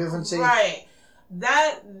them to a different city. Right.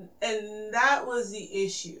 That was the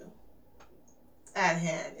issue at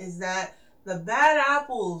hand, is that the bad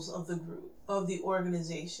apples of the group, of the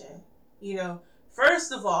organization,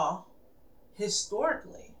 first of all,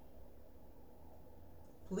 historically,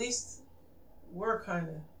 police were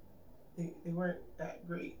they weren't that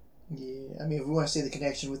great. Yeah, I mean, if we want to say the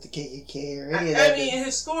connection with the KKK or any of that. I mean,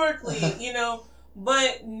 historically,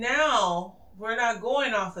 but now we're not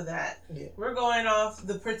going off of that. Yeah. We're going off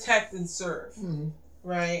the protect and serve, mm-hmm.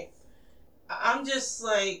 right? I'm just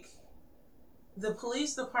like, the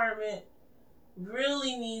police department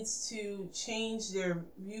really needs to change their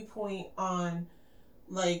viewpoint on,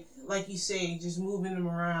 like you say, just moving them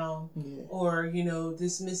around, or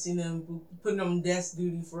dismissing them, putting them on desk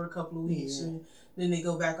duty for a couple of weeks, and then they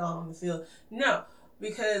go back on the field. No,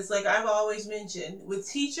 because like I've always mentioned, with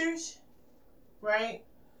teachers, right?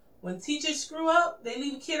 When teachers screw up, they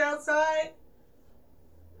leave a kid outside,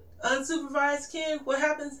 unsupervised kid. What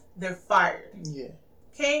happens? They're fired. Yeah.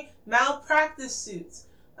 Okay, malpractice suits.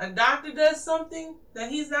 A doctor does something that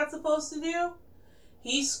he's not supposed to do.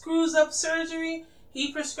 He screws up surgery.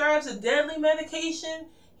 He prescribes a deadly medication.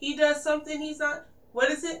 He does something he's not. What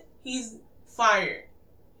is it? He's fired.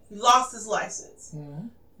 He lost his license. Mm-hmm.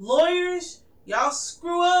 Lawyers, y'all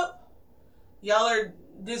screw up, y'all are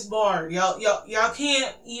disbarred. Y'all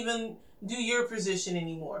can't even do your position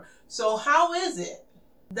anymore. So how is it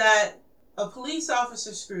that a police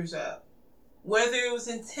officer screws up, whether it was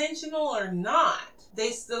intentional or not?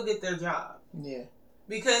 They still get their job. Yeah.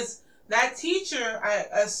 Because that teacher, I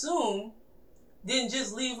assume, didn't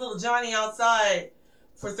just leave little Johnny outside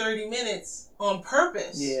for 30 minutes on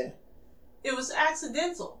purpose. Yeah. It was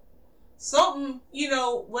accidental. Something,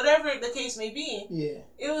 whatever the case may be. Yeah.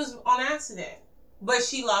 It was on accident. But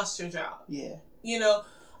she lost her job. Yeah.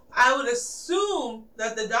 I would assume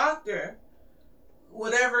that the doctor,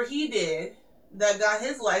 whatever he did, that got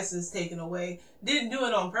his license taken away, didn't do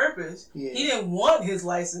it on purpose. Yeah. He didn't want his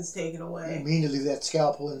license taken away. He didn't mean to leave that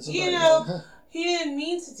scalpel in somebody. He didn't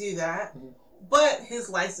mean to do that. Mm-hmm. but his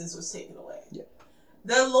license was taken away. Yeah.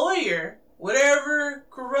 The lawyer, whatever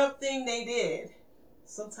corrupt thing they did,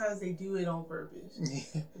 sometimes they do it on purpose.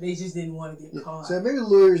 Yeah. They just didn't want to get caught. So maybe the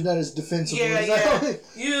lawyer's not as defensible.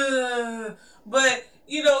 Yeah. But,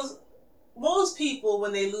 you know, most people,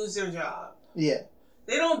 when they lose their job, yeah,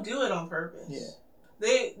 they don't do it on purpose. Yeah.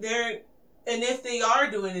 And if they are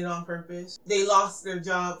doing it on purpose, they lost their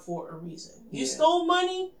job for a reason. You stole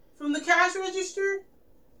money from the cash register?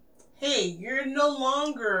 Hey, you're no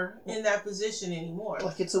longer in that position anymore.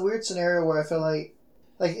 Like, it's a weird scenario where I feel like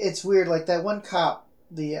it's weird. Like that one cop,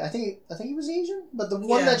 I think he was Asian, but the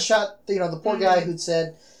one that shot, the poor guy who'd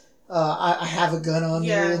said, "I have a gun on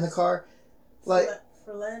me in the car," like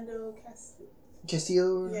Philando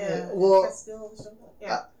Castillo. Yeah. Well, Castillo or something.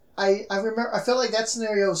 Yeah. I remember. I felt like that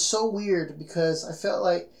scenario was so weird because I felt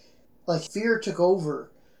like fear took over,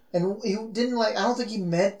 and he didn't I don't think he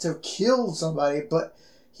meant to kill somebody, but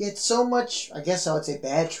he had so much, I guess I would say,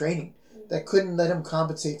 bad training that couldn't let him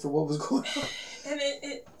compensate for what was going on. And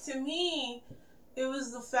it to me, it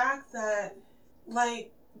was the fact that,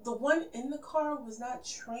 like, the one in the car was not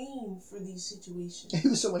trained for these situations. He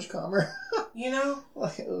was so much calmer. You know?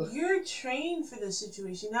 You're trained for this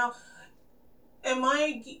situation. Now, am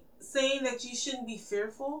I saying that you shouldn't be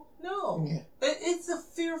fearful? No. Yeah. It's a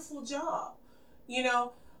fearful job. You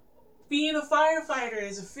know? Being a firefighter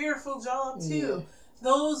is a fearful job, too. Yeah.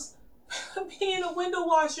 Those, being a window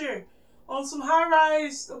washer on some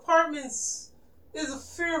high-rise apartments is a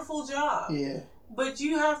fearful job. Yeah. But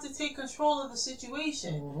you have to take control of the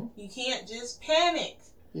situation. Mm-hmm. You can't just panic.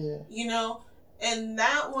 Yeah. You know? And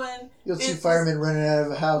that one... You'll see firemen running out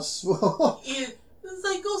of a house. It's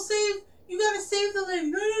like, you gotta save the lady.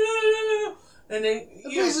 No. And then... The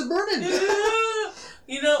place is burning.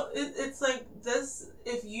 You know, it's like this...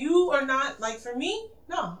 If you are not... Like, for me...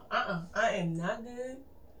 No, I am not good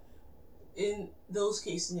in those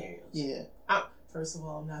case scenarios. Yeah. First of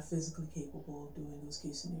all, I'm not physically capable of doing those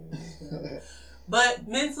case scenarios. But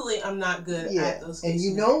mentally, I'm not good at those case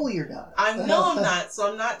scenarios. And you're not. I know I'm not,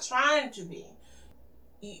 so I'm not trying to be.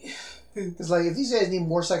 It's like, if these guys need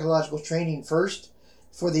more psychological training first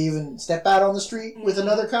before they even step out on the street with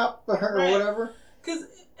another cop or whatever.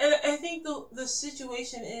 And I think the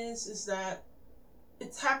situation is that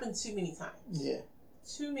it's happened too many times. Yeah.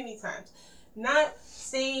 Too many times. Not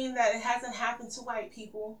saying that it hasn't happened to white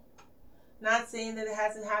people. Not saying that it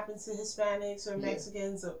hasn't happened to Hispanics or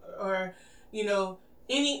Mexicans or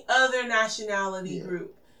any other nationality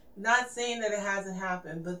group. Not saying that it hasn't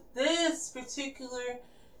happened. But this particular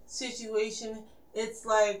situation, it's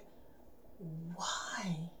like,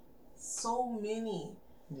 why so many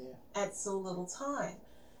at so little time?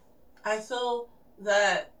 I feel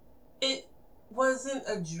that it wasn't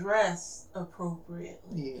addressed appropriately.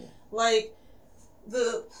 Yeah. Like,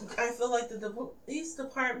 I feel like the police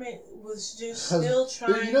department was just still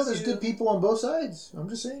trying there's good people on both sides. I'm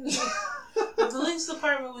just saying. The police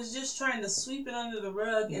department was just trying to sweep it under the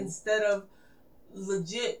rug instead of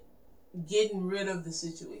legit getting rid of the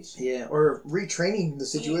situation. Yeah, or retraining the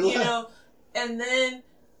situation. And then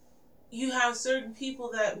you have certain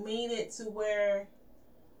people that made it to where,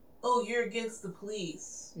 oh, you're against the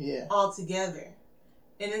police altogether.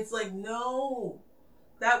 And it's like, no,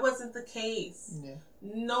 that wasn't the case. Yeah.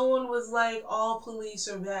 No one was like, all police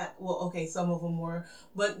are bad. Well, okay, some of them were.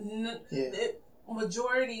 But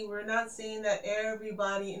majority, we're not saying that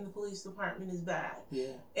everybody in the police department is bad. Yeah.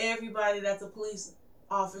 Everybody that's a police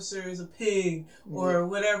officer is a pig or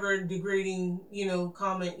whatever degrading,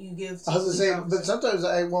 comment you give to I was going to say, but sometimes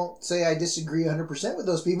I won't say I disagree 100% with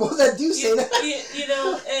those people that do say that.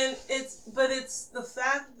 And it's the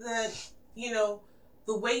fact that,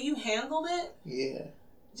 the way you handled it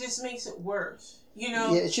just makes it worse.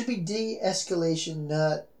 Yeah, it should be de-escalation,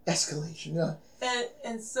 not escalation. No.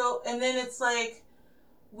 And then it's like,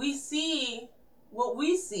 what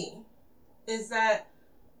we see is that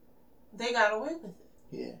they got away with it.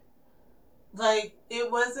 Yeah. Like,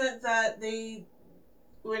 it wasn't that they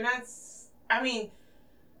were not,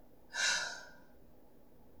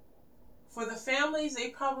 for the families, they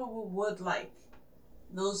probably would like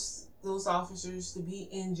those officers to be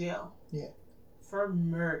in jail. Yeah. For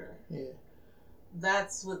murder. Yeah.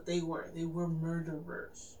 That's what they were. They were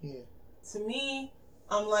murderers. Yeah. To me,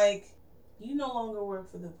 I'm like, you no longer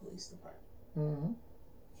work for the police department. Mm-hmm.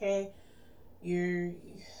 Okay? You're,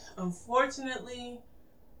 unfortunately,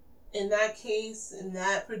 in that case, in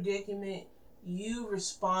that predicament, you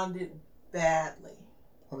responded badly.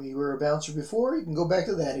 I mean, you were a bouncer before, you can go back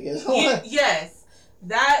to that again. Yes.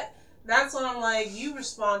 That's when I'm like, you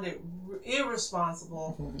responded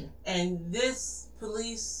irresponsible. Mm-hmm. And this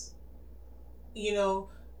police,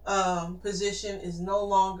 position is no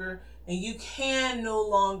longer, and you can no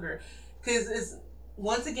longer, because it's,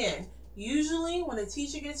 once again, usually when a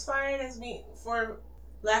teacher gets fired for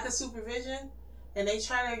lack of supervision, and they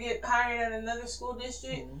try to get hired at another school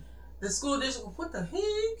district, the school district, what the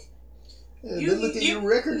heck? Yeah, they look at your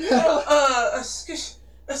record. Excuse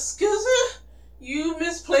me? You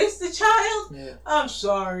misplaced the child? Yeah. I'm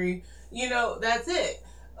sorry. That's it.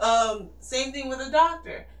 Same thing with a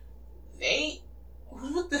doctor.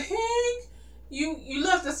 What the heck? You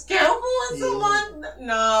left a scalpel on someone?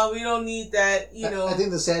 No, we don't need that, I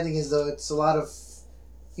think the sad thing is, though, it's a lot of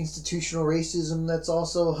institutional racism that's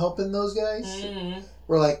also helping those guys. Mm-hmm.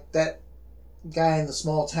 Where, like, that guy in the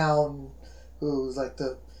small town who's, like,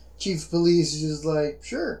 the chief of police is just like,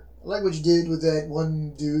 sure, I like what you did with that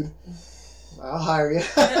one dude. I'll hire you.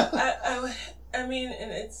 I mean,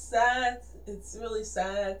 and it's sad. It's really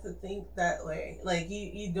sad to think that way. Like,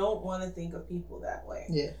 you don't want to think of people that way.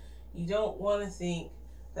 Yeah. You don't want to think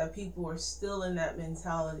that people are still in that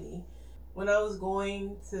mentality. When I was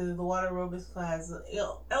going to the water aerobics class, an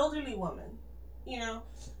elderly woman,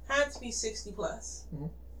 had to be 60 plus. Mm-hmm.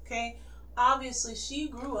 Okay? Obviously, she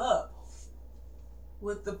grew up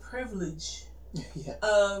with the privilege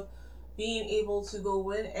of being able to go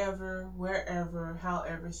whenever, wherever,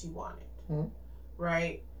 however she wanted. Mm-hmm.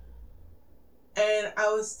 Right? And I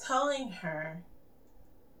was telling her,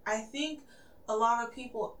 I think a lot of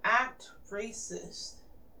people act racist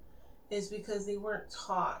is because they weren't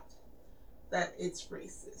taught that it's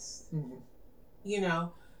racist. Mm-hmm.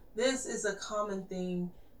 This is a common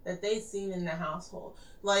thing that they've seen in the household.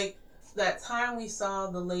 Like that time we saw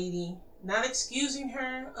the lady, not excusing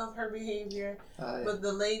her of her behavior, but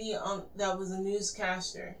the lady that was a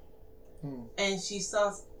newscaster, and she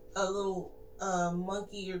saw a little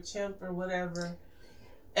monkey or chimp or whatever,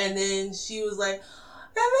 and then she was like,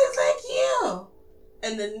 "That looks like you,"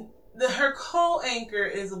 and then her co-anchor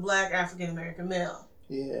is a black African American male.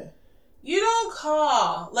 Yeah. You don't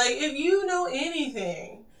call, like, if you know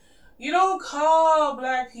anything, you don't call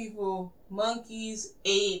black people monkeys,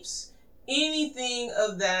 apes, anything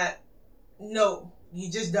of that. No,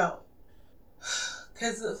 you just don't.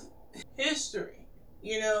 Because of history,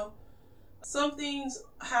 some things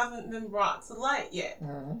haven't been brought to light yet.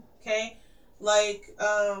 Mm-hmm. Okay? Like,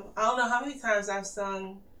 I don't know how many times I've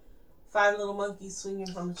sung Five Little Monkeys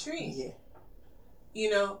Swinging from a Tree.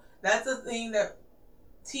 Yeah. That's a thing that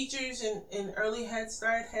teachers in early Head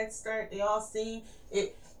Start, they all sing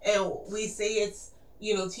it, and we say it's,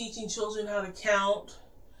 teaching children how to count,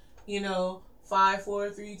 5, 4,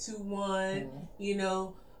 3, 2, 1,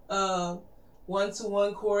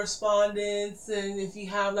 one-to-one correspondence, and if you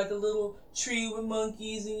have like a little tree with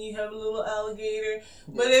monkeys and you have a little alligator.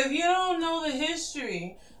 But if you don't know the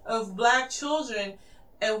history of black children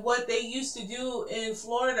and what they used to do in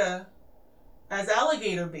Florida as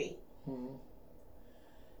alligator bait,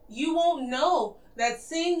 you won't know that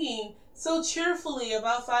singing so cheerfully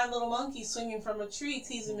about Five Little Monkeys swinging from a tree,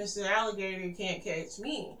 teasing Mr. Alligator, you can't catch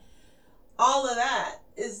me. All of that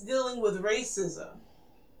is dealing with racism.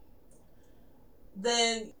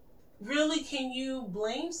 Then really, can you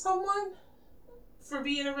blame someone for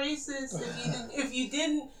being a racist if you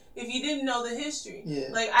didn't know the history? Yeah.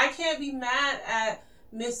 Like, I can't be mad at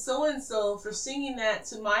Miss So-and-so for singing that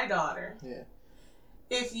to my daughter. Yeah.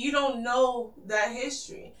 If you don't know that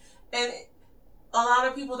history. And a lot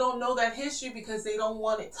of people don't know that history because they don't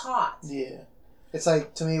want it taught. Yeah. It's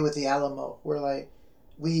like, to me, with the Alamo, where, like,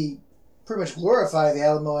 we pretty much glorify the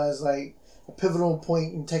Alamo as, like, a pivotal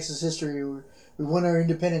point in Texas history where we won our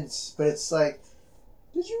independence. But it's like,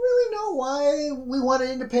 did you really know why we wanted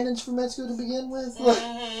independence from Mexico to begin with?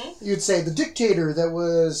 Mm-hmm. You'd say the dictator that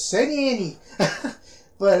was Santa Annie.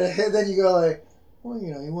 But then you go like, well,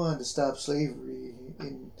 he wanted to stop slavery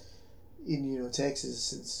in Texas,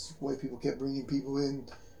 since white people kept bringing people in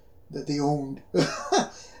that they owned.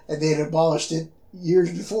 And they had abolished it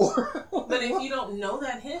years before. But if you don't know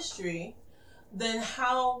that history, then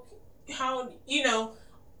how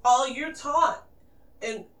all you're taught,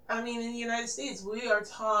 and I mean in the United States, we are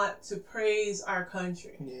taught to praise our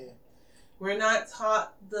country. Yeah. We're not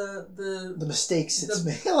taught the mistakes it's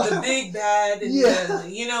made. The big bad and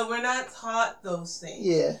we're not taught those things.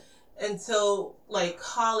 Yeah. Until like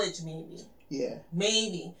college maybe. Yeah.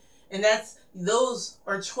 Maybe. And those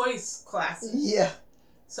are choice classes. Yeah.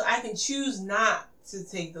 So I can choose not to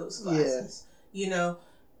take those classes. Yeah.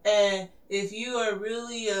 And if you are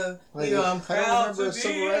really I'm proud to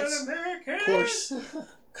be an American course.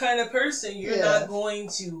 kind of person, you're not going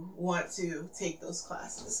to want to take those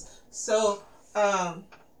classes. So,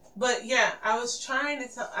 but yeah, I was telling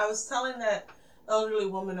that elderly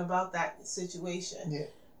woman about that situation. Yeah.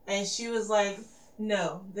 And she was like,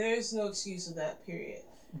 no, there's no excuse of that, period.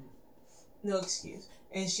 No excuse.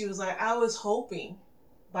 And she was like, I was hoping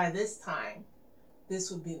by this time this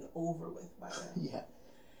would be over with by then. Yeah.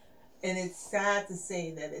 And it's sad to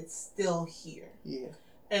say that it's still here. Yeah.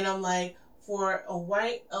 And I'm like, for a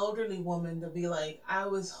white elderly woman to be like, I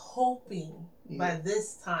was hoping by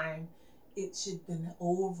this time it should have been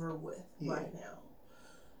over with by now.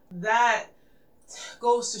 That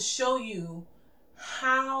goes to show you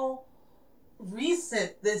how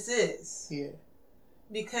recent this is. Yeah.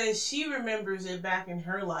 Because she remembers it back in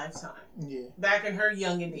her lifetime. Yeah. Back in her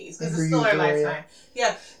younger days. Because it's still her lifetime.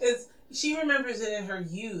 Yeah. She remembers it in her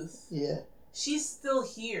youth. Yeah. She's still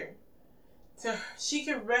here. She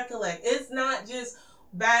can recollect. It's not just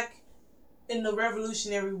back in the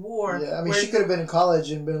Revolutionary War. Yeah, I mean, she could have been in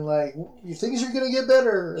college and been like, you think you're going to get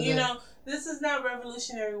better? You know, this is not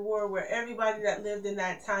Revolutionary War where everybody that lived in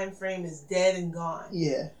that time frame is dead and gone.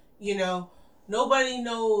 Yeah. You know, nobody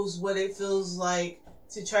knows what it feels like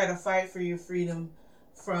to try to fight for your freedom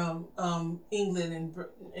from England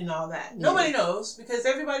and all that. Yeah. Nobody knows, because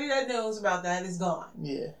everybody that knows about that is gone.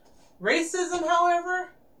 Yeah. Racism,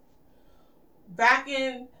 however, back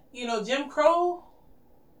in, Jim Crow,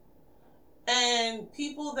 and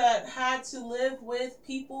people that had to live with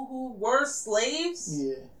people who were slaves.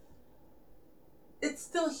 Yeah. It's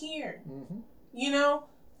still here. Mm-hmm.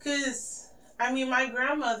 Because, my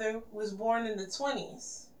grandmother was born in the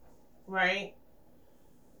 20s, right?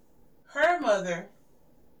 Her mother,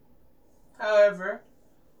 however,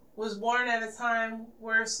 was born at a time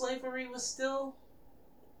where slavery was still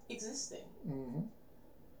existing. Mm-hmm.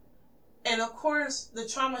 And of course, the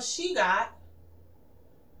trauma she got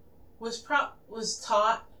was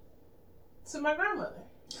taught to my grandmother.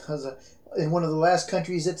 In one of the last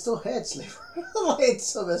countries that still had slavery. It's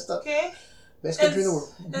so messed up. Okay. Best country in the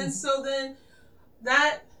world. Mm-hmm. And so then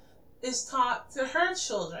that is taught to her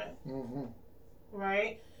children. Mm-hmm.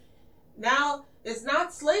 Right? Now, it's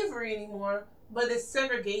not slavery anymore, but it's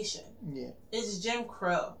segregation. Yeah. It's Jim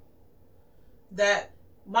Crow that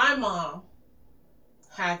my mom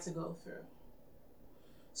had to go through.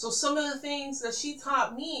 So some of the things that she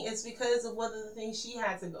taught me is because of one of the things she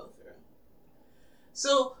had to go through.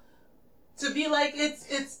 So to be like,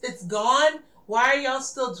 it's gone, why are y'all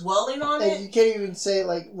still dwelling on it? You can't even say,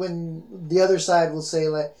 like, when the other side will say,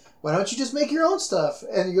 like, why don't you just make your own stuff?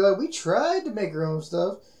 And you're like, we tried to make our own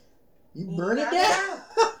stuff. You burn it down.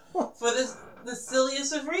 For the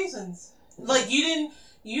silliest of reasons. Like, you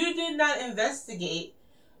did not investigate.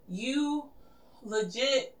 You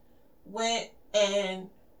legit went and,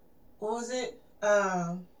 what was it?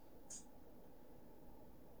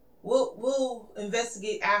 We'll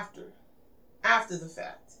investigate after the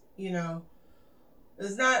fact.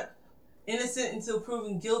 It's not innocent until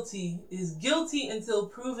proven guilty. It's guilty until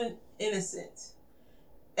proven innocent.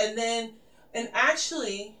 And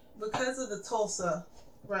actually, because of the Tulsa,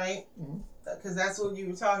 right? Because that's what you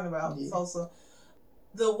were talking about, Tulsa.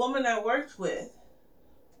 The woman I worked with,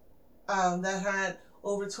 that had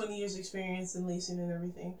over 20 years experience in leasing and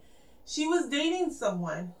everything, she was dating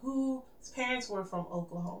someone whose parents were from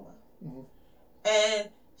Oklahoma. Mm-hmm. And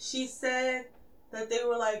she said that they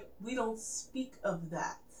were like, we don't speak of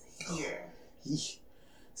that here.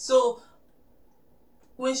 So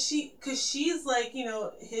because she's like,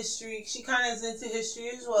 history, she kind of is into history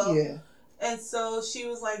as well. Yeah. And so she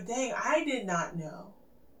was like, dang, I did not know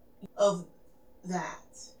of that.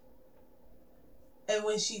 And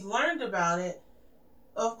when she learned about it,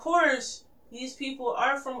 of course, these people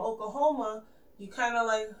are from Oklahoma. You kind of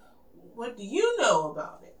like, what do you know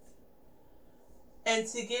about it? And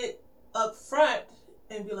to get up front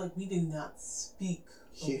and be like, we do not speak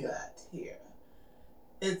of that here.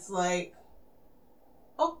 It's like,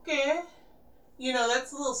 okay,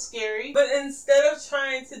 that's a little scary. But instead of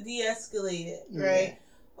trying to de-escalate it, right?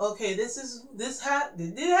 Okay, this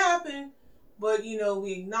did happen, but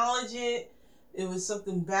we acknowledge it. It was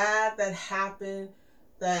something bad that happened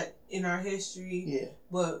that in our history. Yeah.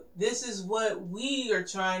 But this is what we are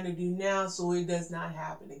trying to do now so it does not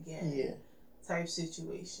happen again. Yeah. Type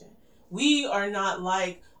situation. We are not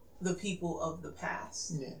like the people of the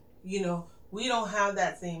past. Yeah. We don't have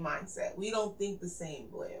that same mindset. We don't think the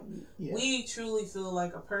same way. Yeah. We truly feel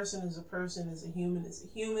like a person, is a human is a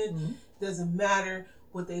human. Mm-hmm. Doesn't matter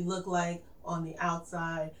what they look like on the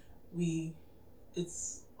outside.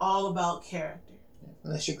 It's all about character. Yeah.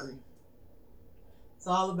 Unless you're green. It's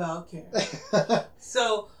all about character.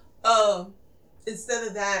 So, instead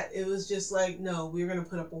of that, it was just like, no, we're going to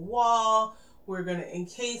put up a wall. We're going to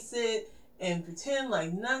encase it and pretend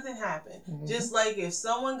like nothing happened. Mm-hmm. Just like if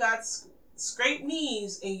someone got scraped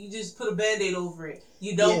knees and you just put a Band-Aid over it.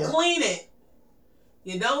 You don't clean it.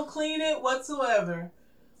 You don't clean it whatsoever.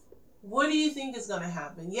 What do you think is going to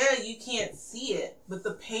happen? Yeah, you can't see it, but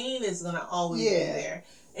the pain is going to always be there.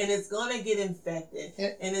 And it's going to get infected.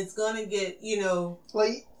 And it's going to get,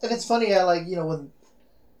 Like, and it's funny how, like, when,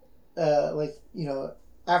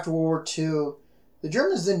 after World War II, the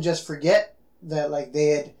Germans didn't just forget that, like, they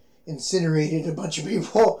had incinerated a bunch of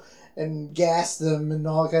people and gassed them and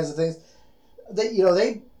all kinds of things.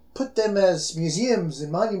 They put them as museums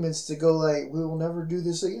and monuments to go, like, we will never do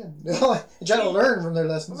this again. And try to learn from their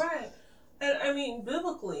lessons. Right. And, I mean,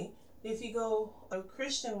 biblically, if you go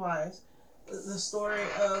Christian-wise, the story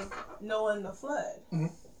of Noah and the flood,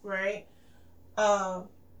 right? The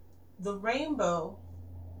rainbow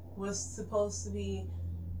was supposed to be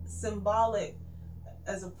symbolic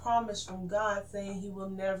as a promise from God saying he will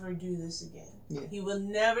never do this again. Yeah. He will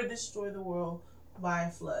never destroy the world by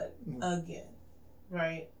a flood again,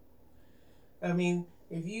 right? I mean,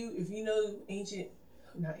 if you know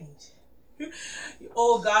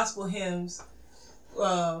old gospel hymns,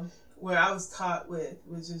 where I was taught with,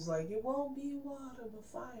 which is like, it won't be water but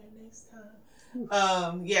fire next time.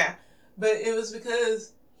 But it was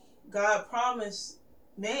because God promised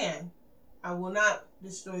man, I will not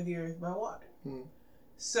destroy the earth by water.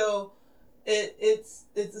 So it's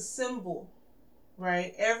a symbol,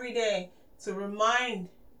 right? Every day to remind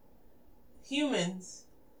humans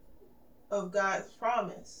of God's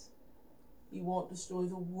promise. He won't destroy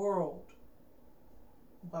the world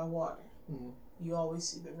by water. You always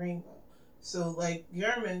see the rainbow. So like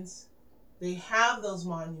Germans, they have those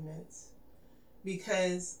monuments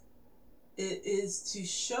because it is to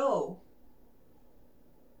show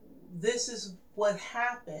this is what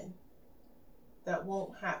happened that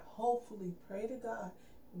won't happen. Hopefully, pray to God,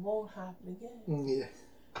 it won't happen again.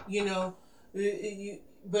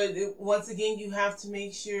 Once again, you have to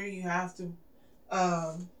make sure you have to,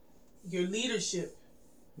 your leadership.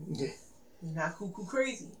 Yeah. You're not cuckoo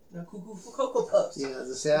crazy. Not cuckoo for Cocoa Puffs. Yeah, as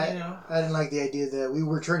I say, I didn't like the idea that we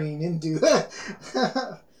were turning into.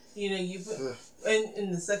 And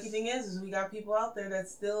the sucky thing is we got people out there that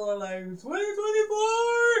still are like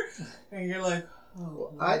 2024, and you're like,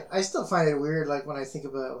 oh. I still find it weird, like when I think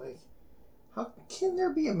about like, how can there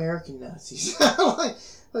be American Nazis?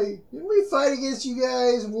 like didn't we fight against you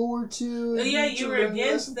guys in World War II? Yeah, you were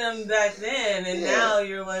against them back then, and now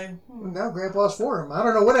you're like, now Grandpa's for him. I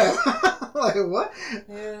don't know what happened. Like what?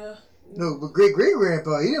 Yeah. No, but great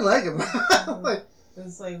grandpa, he didn't like him.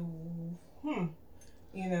 It's like,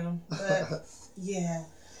 but yeah,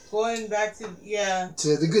 going back to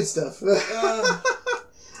the good stuff.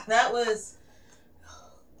 That was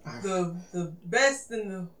the best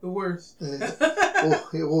and the worst.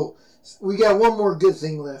 We got one more good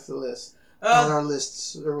thing left to list on our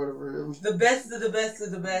lists or whatever. The best of the best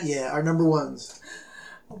of the best. Yeah, our number ones.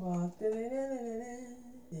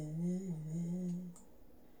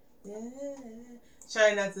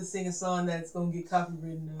 Try not to sing a song that's gonna get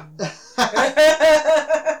copywritten on.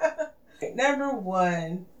 Number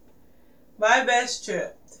one, my best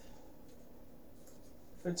trip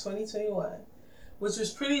for 2021, which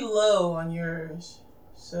was pretty low on yours.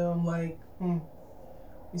 So I'm like,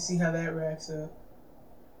 we see how that racks up.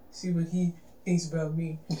 See what he thinks about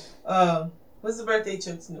me. Was the birthday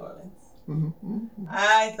trip to New Orleans.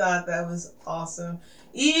 I thought that was awesome.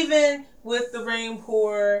 Even with the rain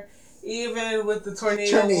pour, even with the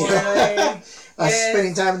tornado.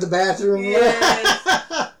 Spending time in the bathroom.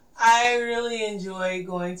 Yes. I really enjoyed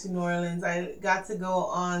going to New Orleans. I got to go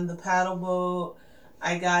on the paddle boat.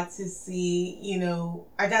 I got to see,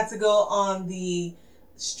 I got to go on the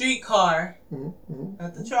streetcar,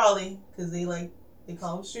 not the trolley, because they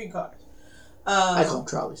call them streetcars. I call them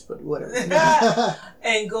trolleys, but whatever.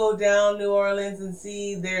 And go down New Orleans and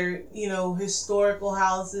see their, historical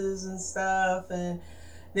houses and stuff. And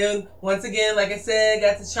then, once again, like I said,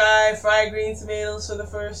 got to try fried green tomatoes for the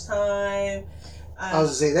first time. I was going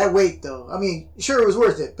to say, that wait, though. I mean, sure, it was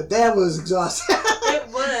worth it, but that was exhausting. It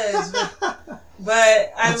was.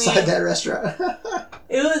 But, outside that restaurant.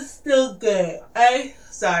 It was still good.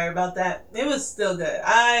 Sorry about that. It was still good.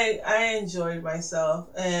 I enjoyed myself,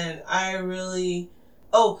 and I really...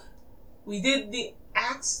 Oh, we did the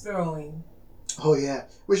axe throwing. Oh, yeah.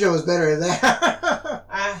 Wish I was better at that.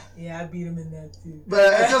 I beat him in that, too.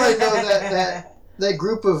 But I feel like, though, that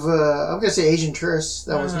group of, I'm going to say Asian tourists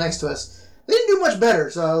that was next to us, they didn't do much better,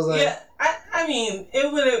 so I was like... Yeah, I mean,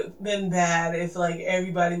 it would have been bad if,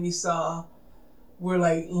 everybody we saw were,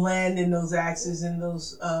 landing those axes in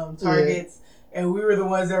those targets, and we were the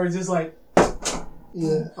ones that were just like...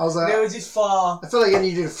 Yeah, I was like... They would just fall. I feel like I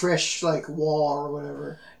needed a fresh, wall or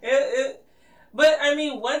whatever. But I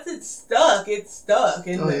mean, once it's stuck, and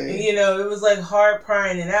you know, it was like hard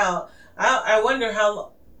prying it out. I wonder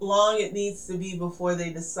how long it needs to be before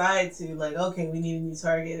they decide to, like, okay, we need a new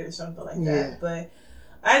target or something like that. But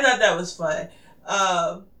I thought that was fun.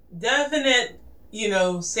 Definite, you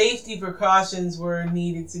know, safety precautions were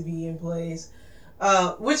needed to be in place,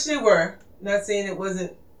 which they were. Not saying it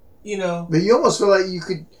wasn't, you know. But you almost feel like you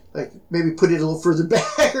could, like, maybe put it a little further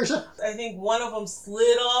back or something. I think one of them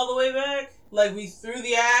slid all the way back. Like, we threw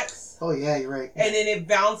the axe. Oh, yeah, you're right. And then it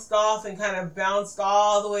bounced off and kind of bounced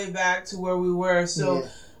all the way back to where we were. So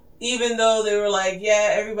even though they were like, yeah,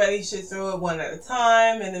 everybody should throw it one at a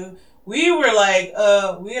time. And then we were like,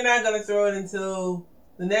 we're not going to throw it until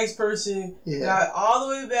the next person got all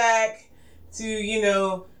the way back to, you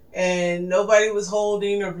know, and nobody was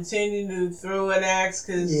holding or pretending to throw an axe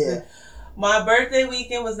because my birthday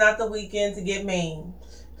weekend was not the weekend to get maimed.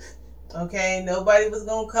 Okay, nobody was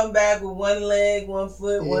gonna come back with one leg, one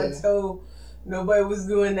foot, one toe. Nobody was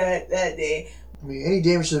doing that day. I mean, any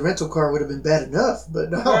damage to the rental car would have been bad enough,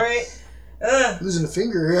 but no. Right? Losing a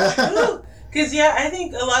finger, Because, I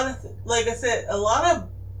think a lot of, like I said, a lot of,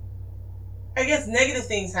 I guess, negative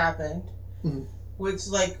things happened. Mm-hmm. Which,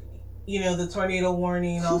 like, you know, the tornado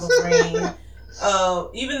warning, all the rain.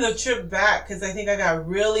 Even the trip back, because I think I got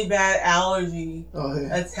really bad allergy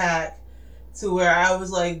attack. To where I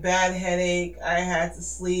was like, bad headache, I had to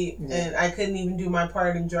sleep, and I couldn't even do my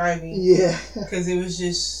part in driving. Yeah. Because it was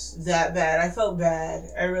just that bad. I felt bad.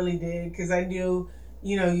 I really did. Because I knew,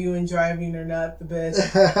 you know, you and driving are not the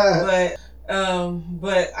best. But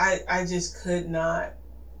I just could not.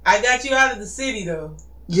 I got you out of the city, though.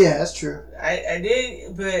 Yeah, that's true. I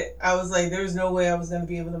did, but I was like, there's no way I was going to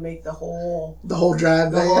be able to make the whole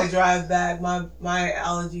drive back. The whole drive back. My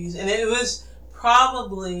allergies. And it was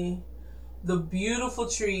probably the beautiful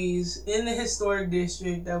trees in the historic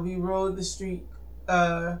district that we rode the street,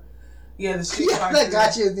 the street car. That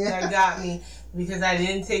got you. That got me because I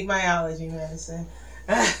didn't take my allergy medicine.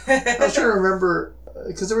 I was trying to remember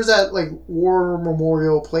because there was that like war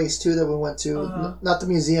memorial place too that we went to, not the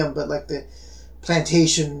museum, but like the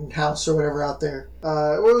plantation house or whatever out there.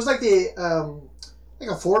 It was like like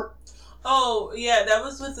a fort. Oh yeah, that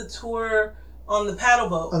was with the tour on the paddle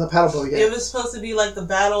boat. On the paddle boat, yeah. It was supposed to be like the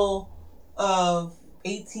battle of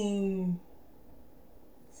 1815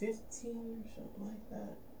 or something like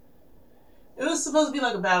that. It was supposed to be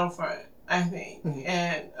like a battlefront, I think. Mm-hmm.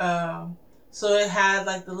 And so it had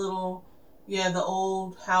like the little, the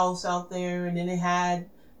old house out there, and then it had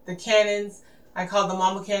the cannons. I called the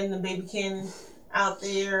mama cannon and baby cannon out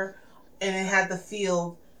there, and it had the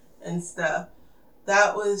field and stuff.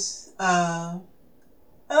 That was, I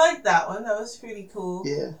liked that one. That was pretty cool.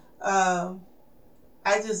 Yeah.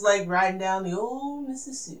 I just like riding down the old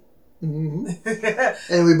Mississippi.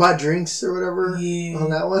 Mm-hmm. And we bought drinks or whatever on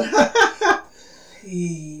that one.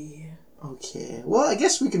 Yeah. Okay. Well, I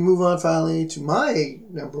guess we can move on finally to my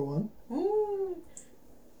number one.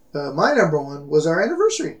 My number one was our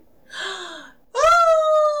anniversary.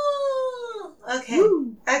 Oh, okay.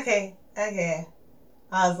 Woo. Okay. I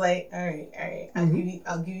was like, all right.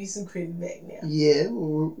 I'll give you some credit back now. Yeah,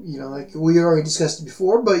 you know, like we already discussed it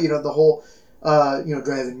before, but you know the whole,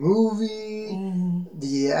 drive-in movie,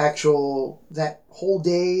 the actual that whole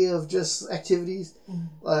day of just activities,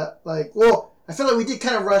 I feel like we did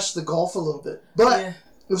kind of rush the golf a little bit, but it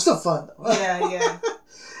was still fun though. Yeah.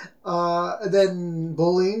 And then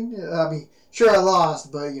bowling. I mean, sure I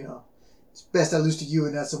lost, but you know, it's best I lose to you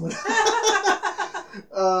and not someone.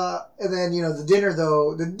 And then, you know, the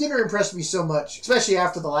dinner impressed me so much, especially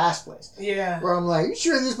after the last place. Yeah. Where I'm like, you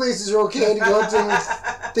sure these places are okay to go to?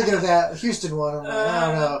 Thinking of that Houston one, I'm like, I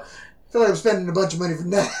don't know. I feel like I'm spending a bunch of money for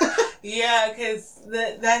that. Yeah, because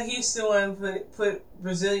that Houston one put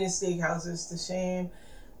Brazilian steakhouses to shame.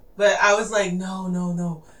 But I was like,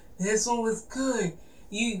 no. This one was good.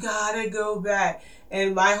 You gotta go back.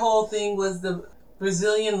 And my whole thing was the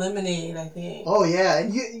Brazilian lemonade, I think. Oh, yeah.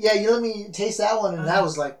 And you let me taste that one, and that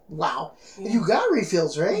was like, wow. And you got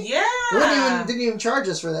refills, right? Yeah. They didn't even charge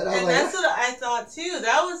us for that. And that's what I thought, too.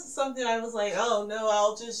 That was something I was like, oh, no,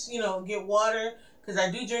 I'll just, get water, because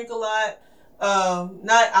I do drink a lot.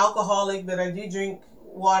 Not alcoholic, but I do drink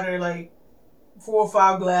water, like 4 or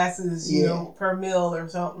 5 glasses, per meal or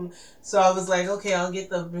something. So I was like, okay, I'll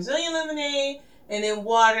get the Brazilian lemonade and then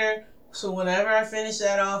water. So whenever I finish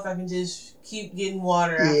that off, I can just keep getting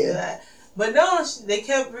water after that. But no, they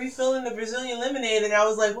kept refilling the Brazilian lemonade, and I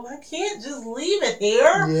was like, well, I can't just leave it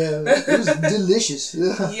here. Yeah, it was delicious.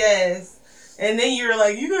 Yes. And then you were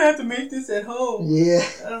like, you're going to have to make this at home. Yeah.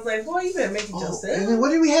 I was like, boy, you better make it yourself. And then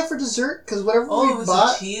what did we have for dessert? Because whatever it we was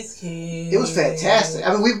bought. A cheesecake. It was fantastic.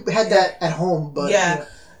 I mean, we had that at home, but. Yeah. You know.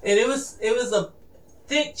 And it was a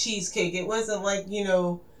thick cheesecake. It wasn't like,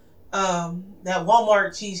 that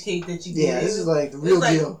Walmart cheesecake that you get. Yeah, this is like the real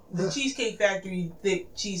deal. The Cheesecake Factory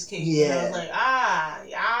thick cheesecake. Yeah. And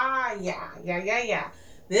I was like, yeah.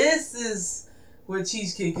 This is what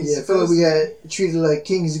cheesecake is. Yeah, I feel like we got treated like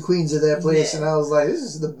kings and queens at that place, and I was like, this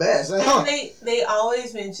is the best. And they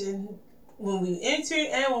always mention when we entered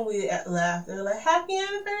and when we left, they're like, happy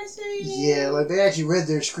anniversary. Yeah, like they actually read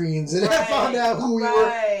their screens and I found out who we were.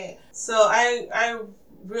 Right. So I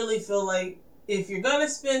really feel like if you're going to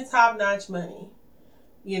spend top-notch money,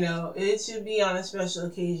 it should be on a special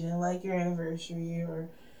occasion like your anniversary or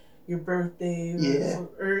your birthday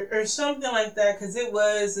or something like that, because it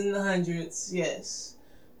was in the hundreds, yes.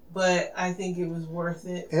 But I think it was worth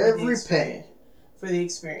it. Every penny. For the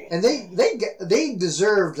experience. And they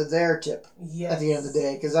deserved their tip at the end of the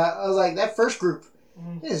day, because I was like, that first group,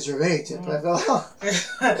 they didn't deserve any tip. I felt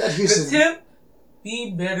the tip,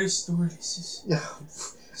 be better stewardesses.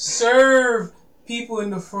 Serve people in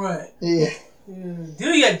the front. Yeah.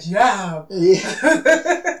 Do your job. Yeah.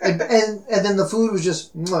 and then the food was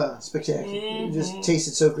just spectacular. It just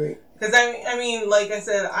tasted so great. Because I mean, like I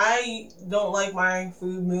said, I don't like my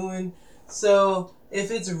food mooing. So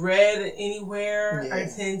if it's red anywhere, I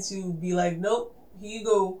tend to be like, nope, here you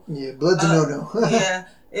go. Yeah, blood's a no-no. Yeah.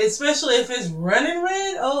 Especially if it's running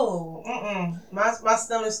red. My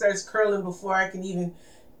stomach starts curling before I can even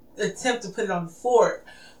attempt to put it on the fork.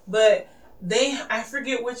 But I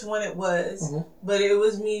forget which one it was, but it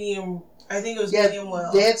was medium. I think it was medium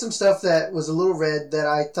well. They had some stuff that was a little red that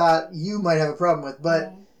I thought you might have a problem with,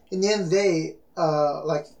 but in the end of the day,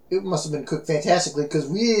 it must have been cooked fantastically because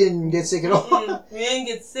we didn't get sick at all. We didn't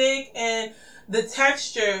get sick, and the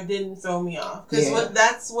texture didn't throw me off. Because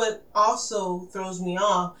that's what also throws me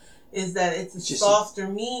off is that it's a softer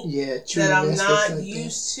meat that I'm not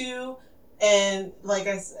used to. And like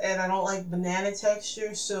I said, I don't like banana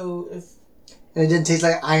texture, so and it didn't taste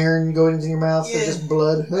like iron going into your mouth, it's just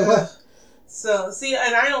blood. So, see,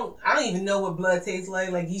 and I don't even know what blood tastes like.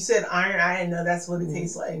 Like you said iron, I didn't know that's what it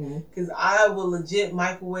tastes like. Because I will legit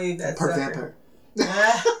microwave that sucker.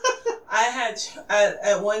 I had,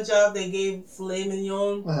 at one job, they gave filet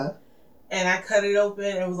mignon, and I cut it open,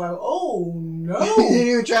 and it was like, oh, no. Did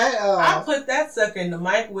you try it? I put that sucker in the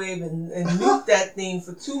microwave and nuked that thing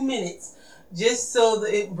for 2 minutes just so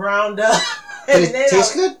that it browned up. Did it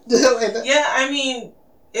taste good? Yeah, I mean,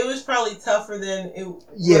 it was probably tougher than it would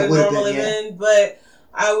have normally been, but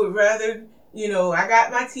I would rather, I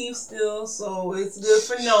got my teeth still, so it's good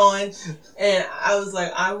for gnawing, and I was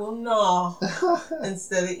like, I will gnaw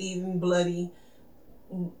instead of eating bloody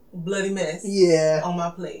mess on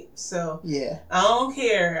my plate. So I don't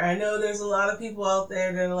care. I know there's a lot of people out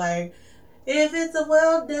there that are like, if it's a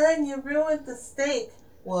well done, you ruined the steak.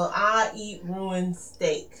 Well, I eat ruined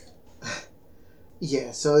steak.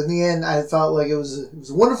 Yeah, so in the end, I felt like it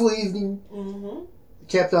was a wonderful evening.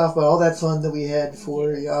 Capped off by all that fun that we had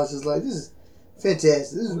before. I was just like, this is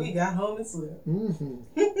fantastic. We got home and slept.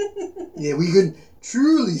 Yeah, we could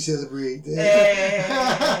truly celebrate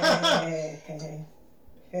that. I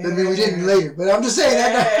mean, we didn't later, but I'm just saying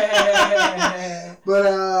that.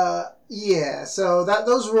 But, yeah, so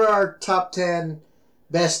those were our top 10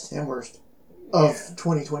 best and worst of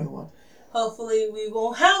 2021. Hopefully we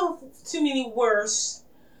won't have too many worse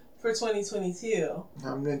for 2022.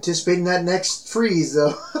 I'm anticipating that next freeze,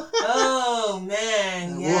 though. Oh,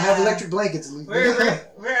 man, We'll have electric blankets.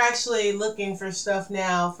 We're actually looking for stuff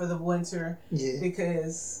now for the winter. Yeah.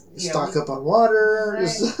 Because... stock up on water. Right.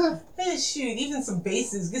 Hey, shoot, even some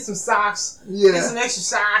bases. Get some socks. Yeah. Get some extra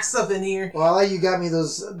socks up in here. Well, I like you got me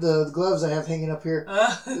the gloves I have hanging up here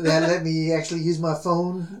that let me actually use my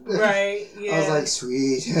phone. Right, yeah. I was like,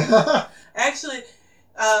 sweet. Actually,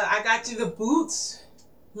 I got you the boots.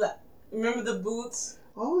 Remember the boots?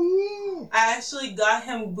 Oh, yeah. I actually got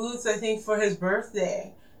him boots, I think, for his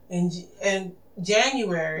birthday in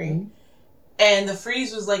January. And the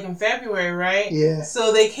freeze was like in February, right? Yeah.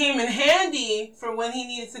 So they came in handy for when he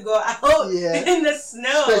needed to go out in the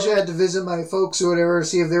snow. Especially I had to visit my folks or whatever,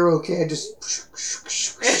 see if they're okay. I just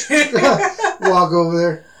walk over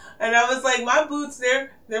there. And I was like, my boots,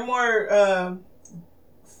 they're more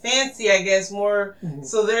fancy, I guess, more.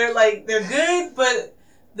 So they're good, but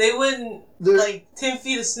they wouldn't, like 10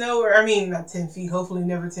 feet of snow, or I mean, not 10 feet, hopefully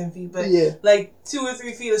never 10 feet, but like 2 or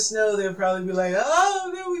 3 feet of snow, they'll probably be like,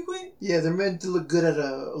 oh, no, we quit. Yeah, they're meant to look good at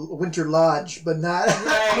a winter lodge, but not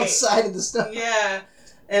outside of the snow. Yeah,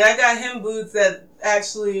 and I got him boots that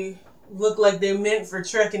actually look like they're meant for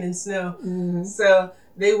trekking in snow. Mm-hmm. So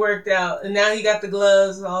they worked out, and now he got the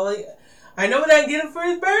gloves and all. I know what I get him for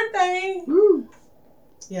his birthday. Woo.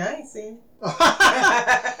 Yeah, I ain't seen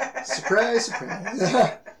it. Surprise, surprise.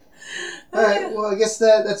 All right, well, I guess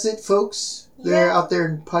that's it, folks. They're out there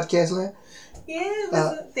in podcast land.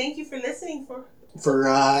 Yeah, thank you for listening for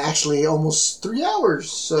actually almost 3 hours.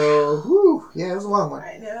 So, whew, yeah, it was a long one.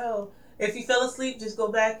 I know. If you fell asleep, just go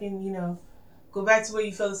back and, go back to where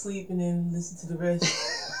you fell asleep and then listen to the rest.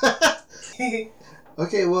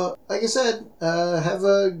 Okay, well, like I said, have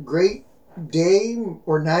a great day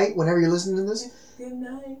or night whenever you're listening to this. Good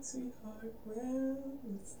night, sweetheart. Well,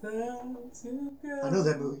 it's time to go. I know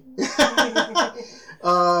that movie.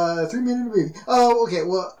 3 Minute Baby. Oh, okay,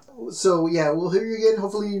 well, so yeah, we'll hear you again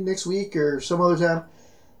hopefully next week or some other time.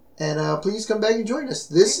 And please come back and join us.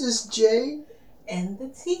 This is Jay. And the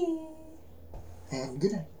team. And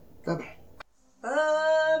good night. Bye-bye.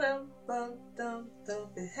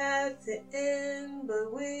 It had to end,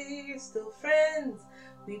 but we're still friends.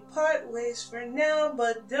 We part ways for now,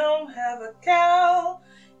 but don't have a cow.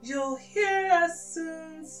 You'll hear us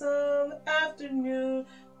soon, some afternoon.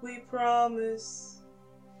 We promise.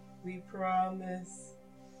 We promise.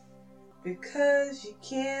 Because you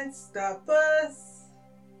can't stop us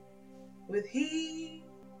with he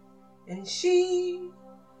and she,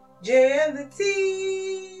 J and the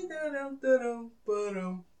T. Da-dum, da-dum,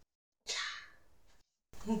 ba-dum.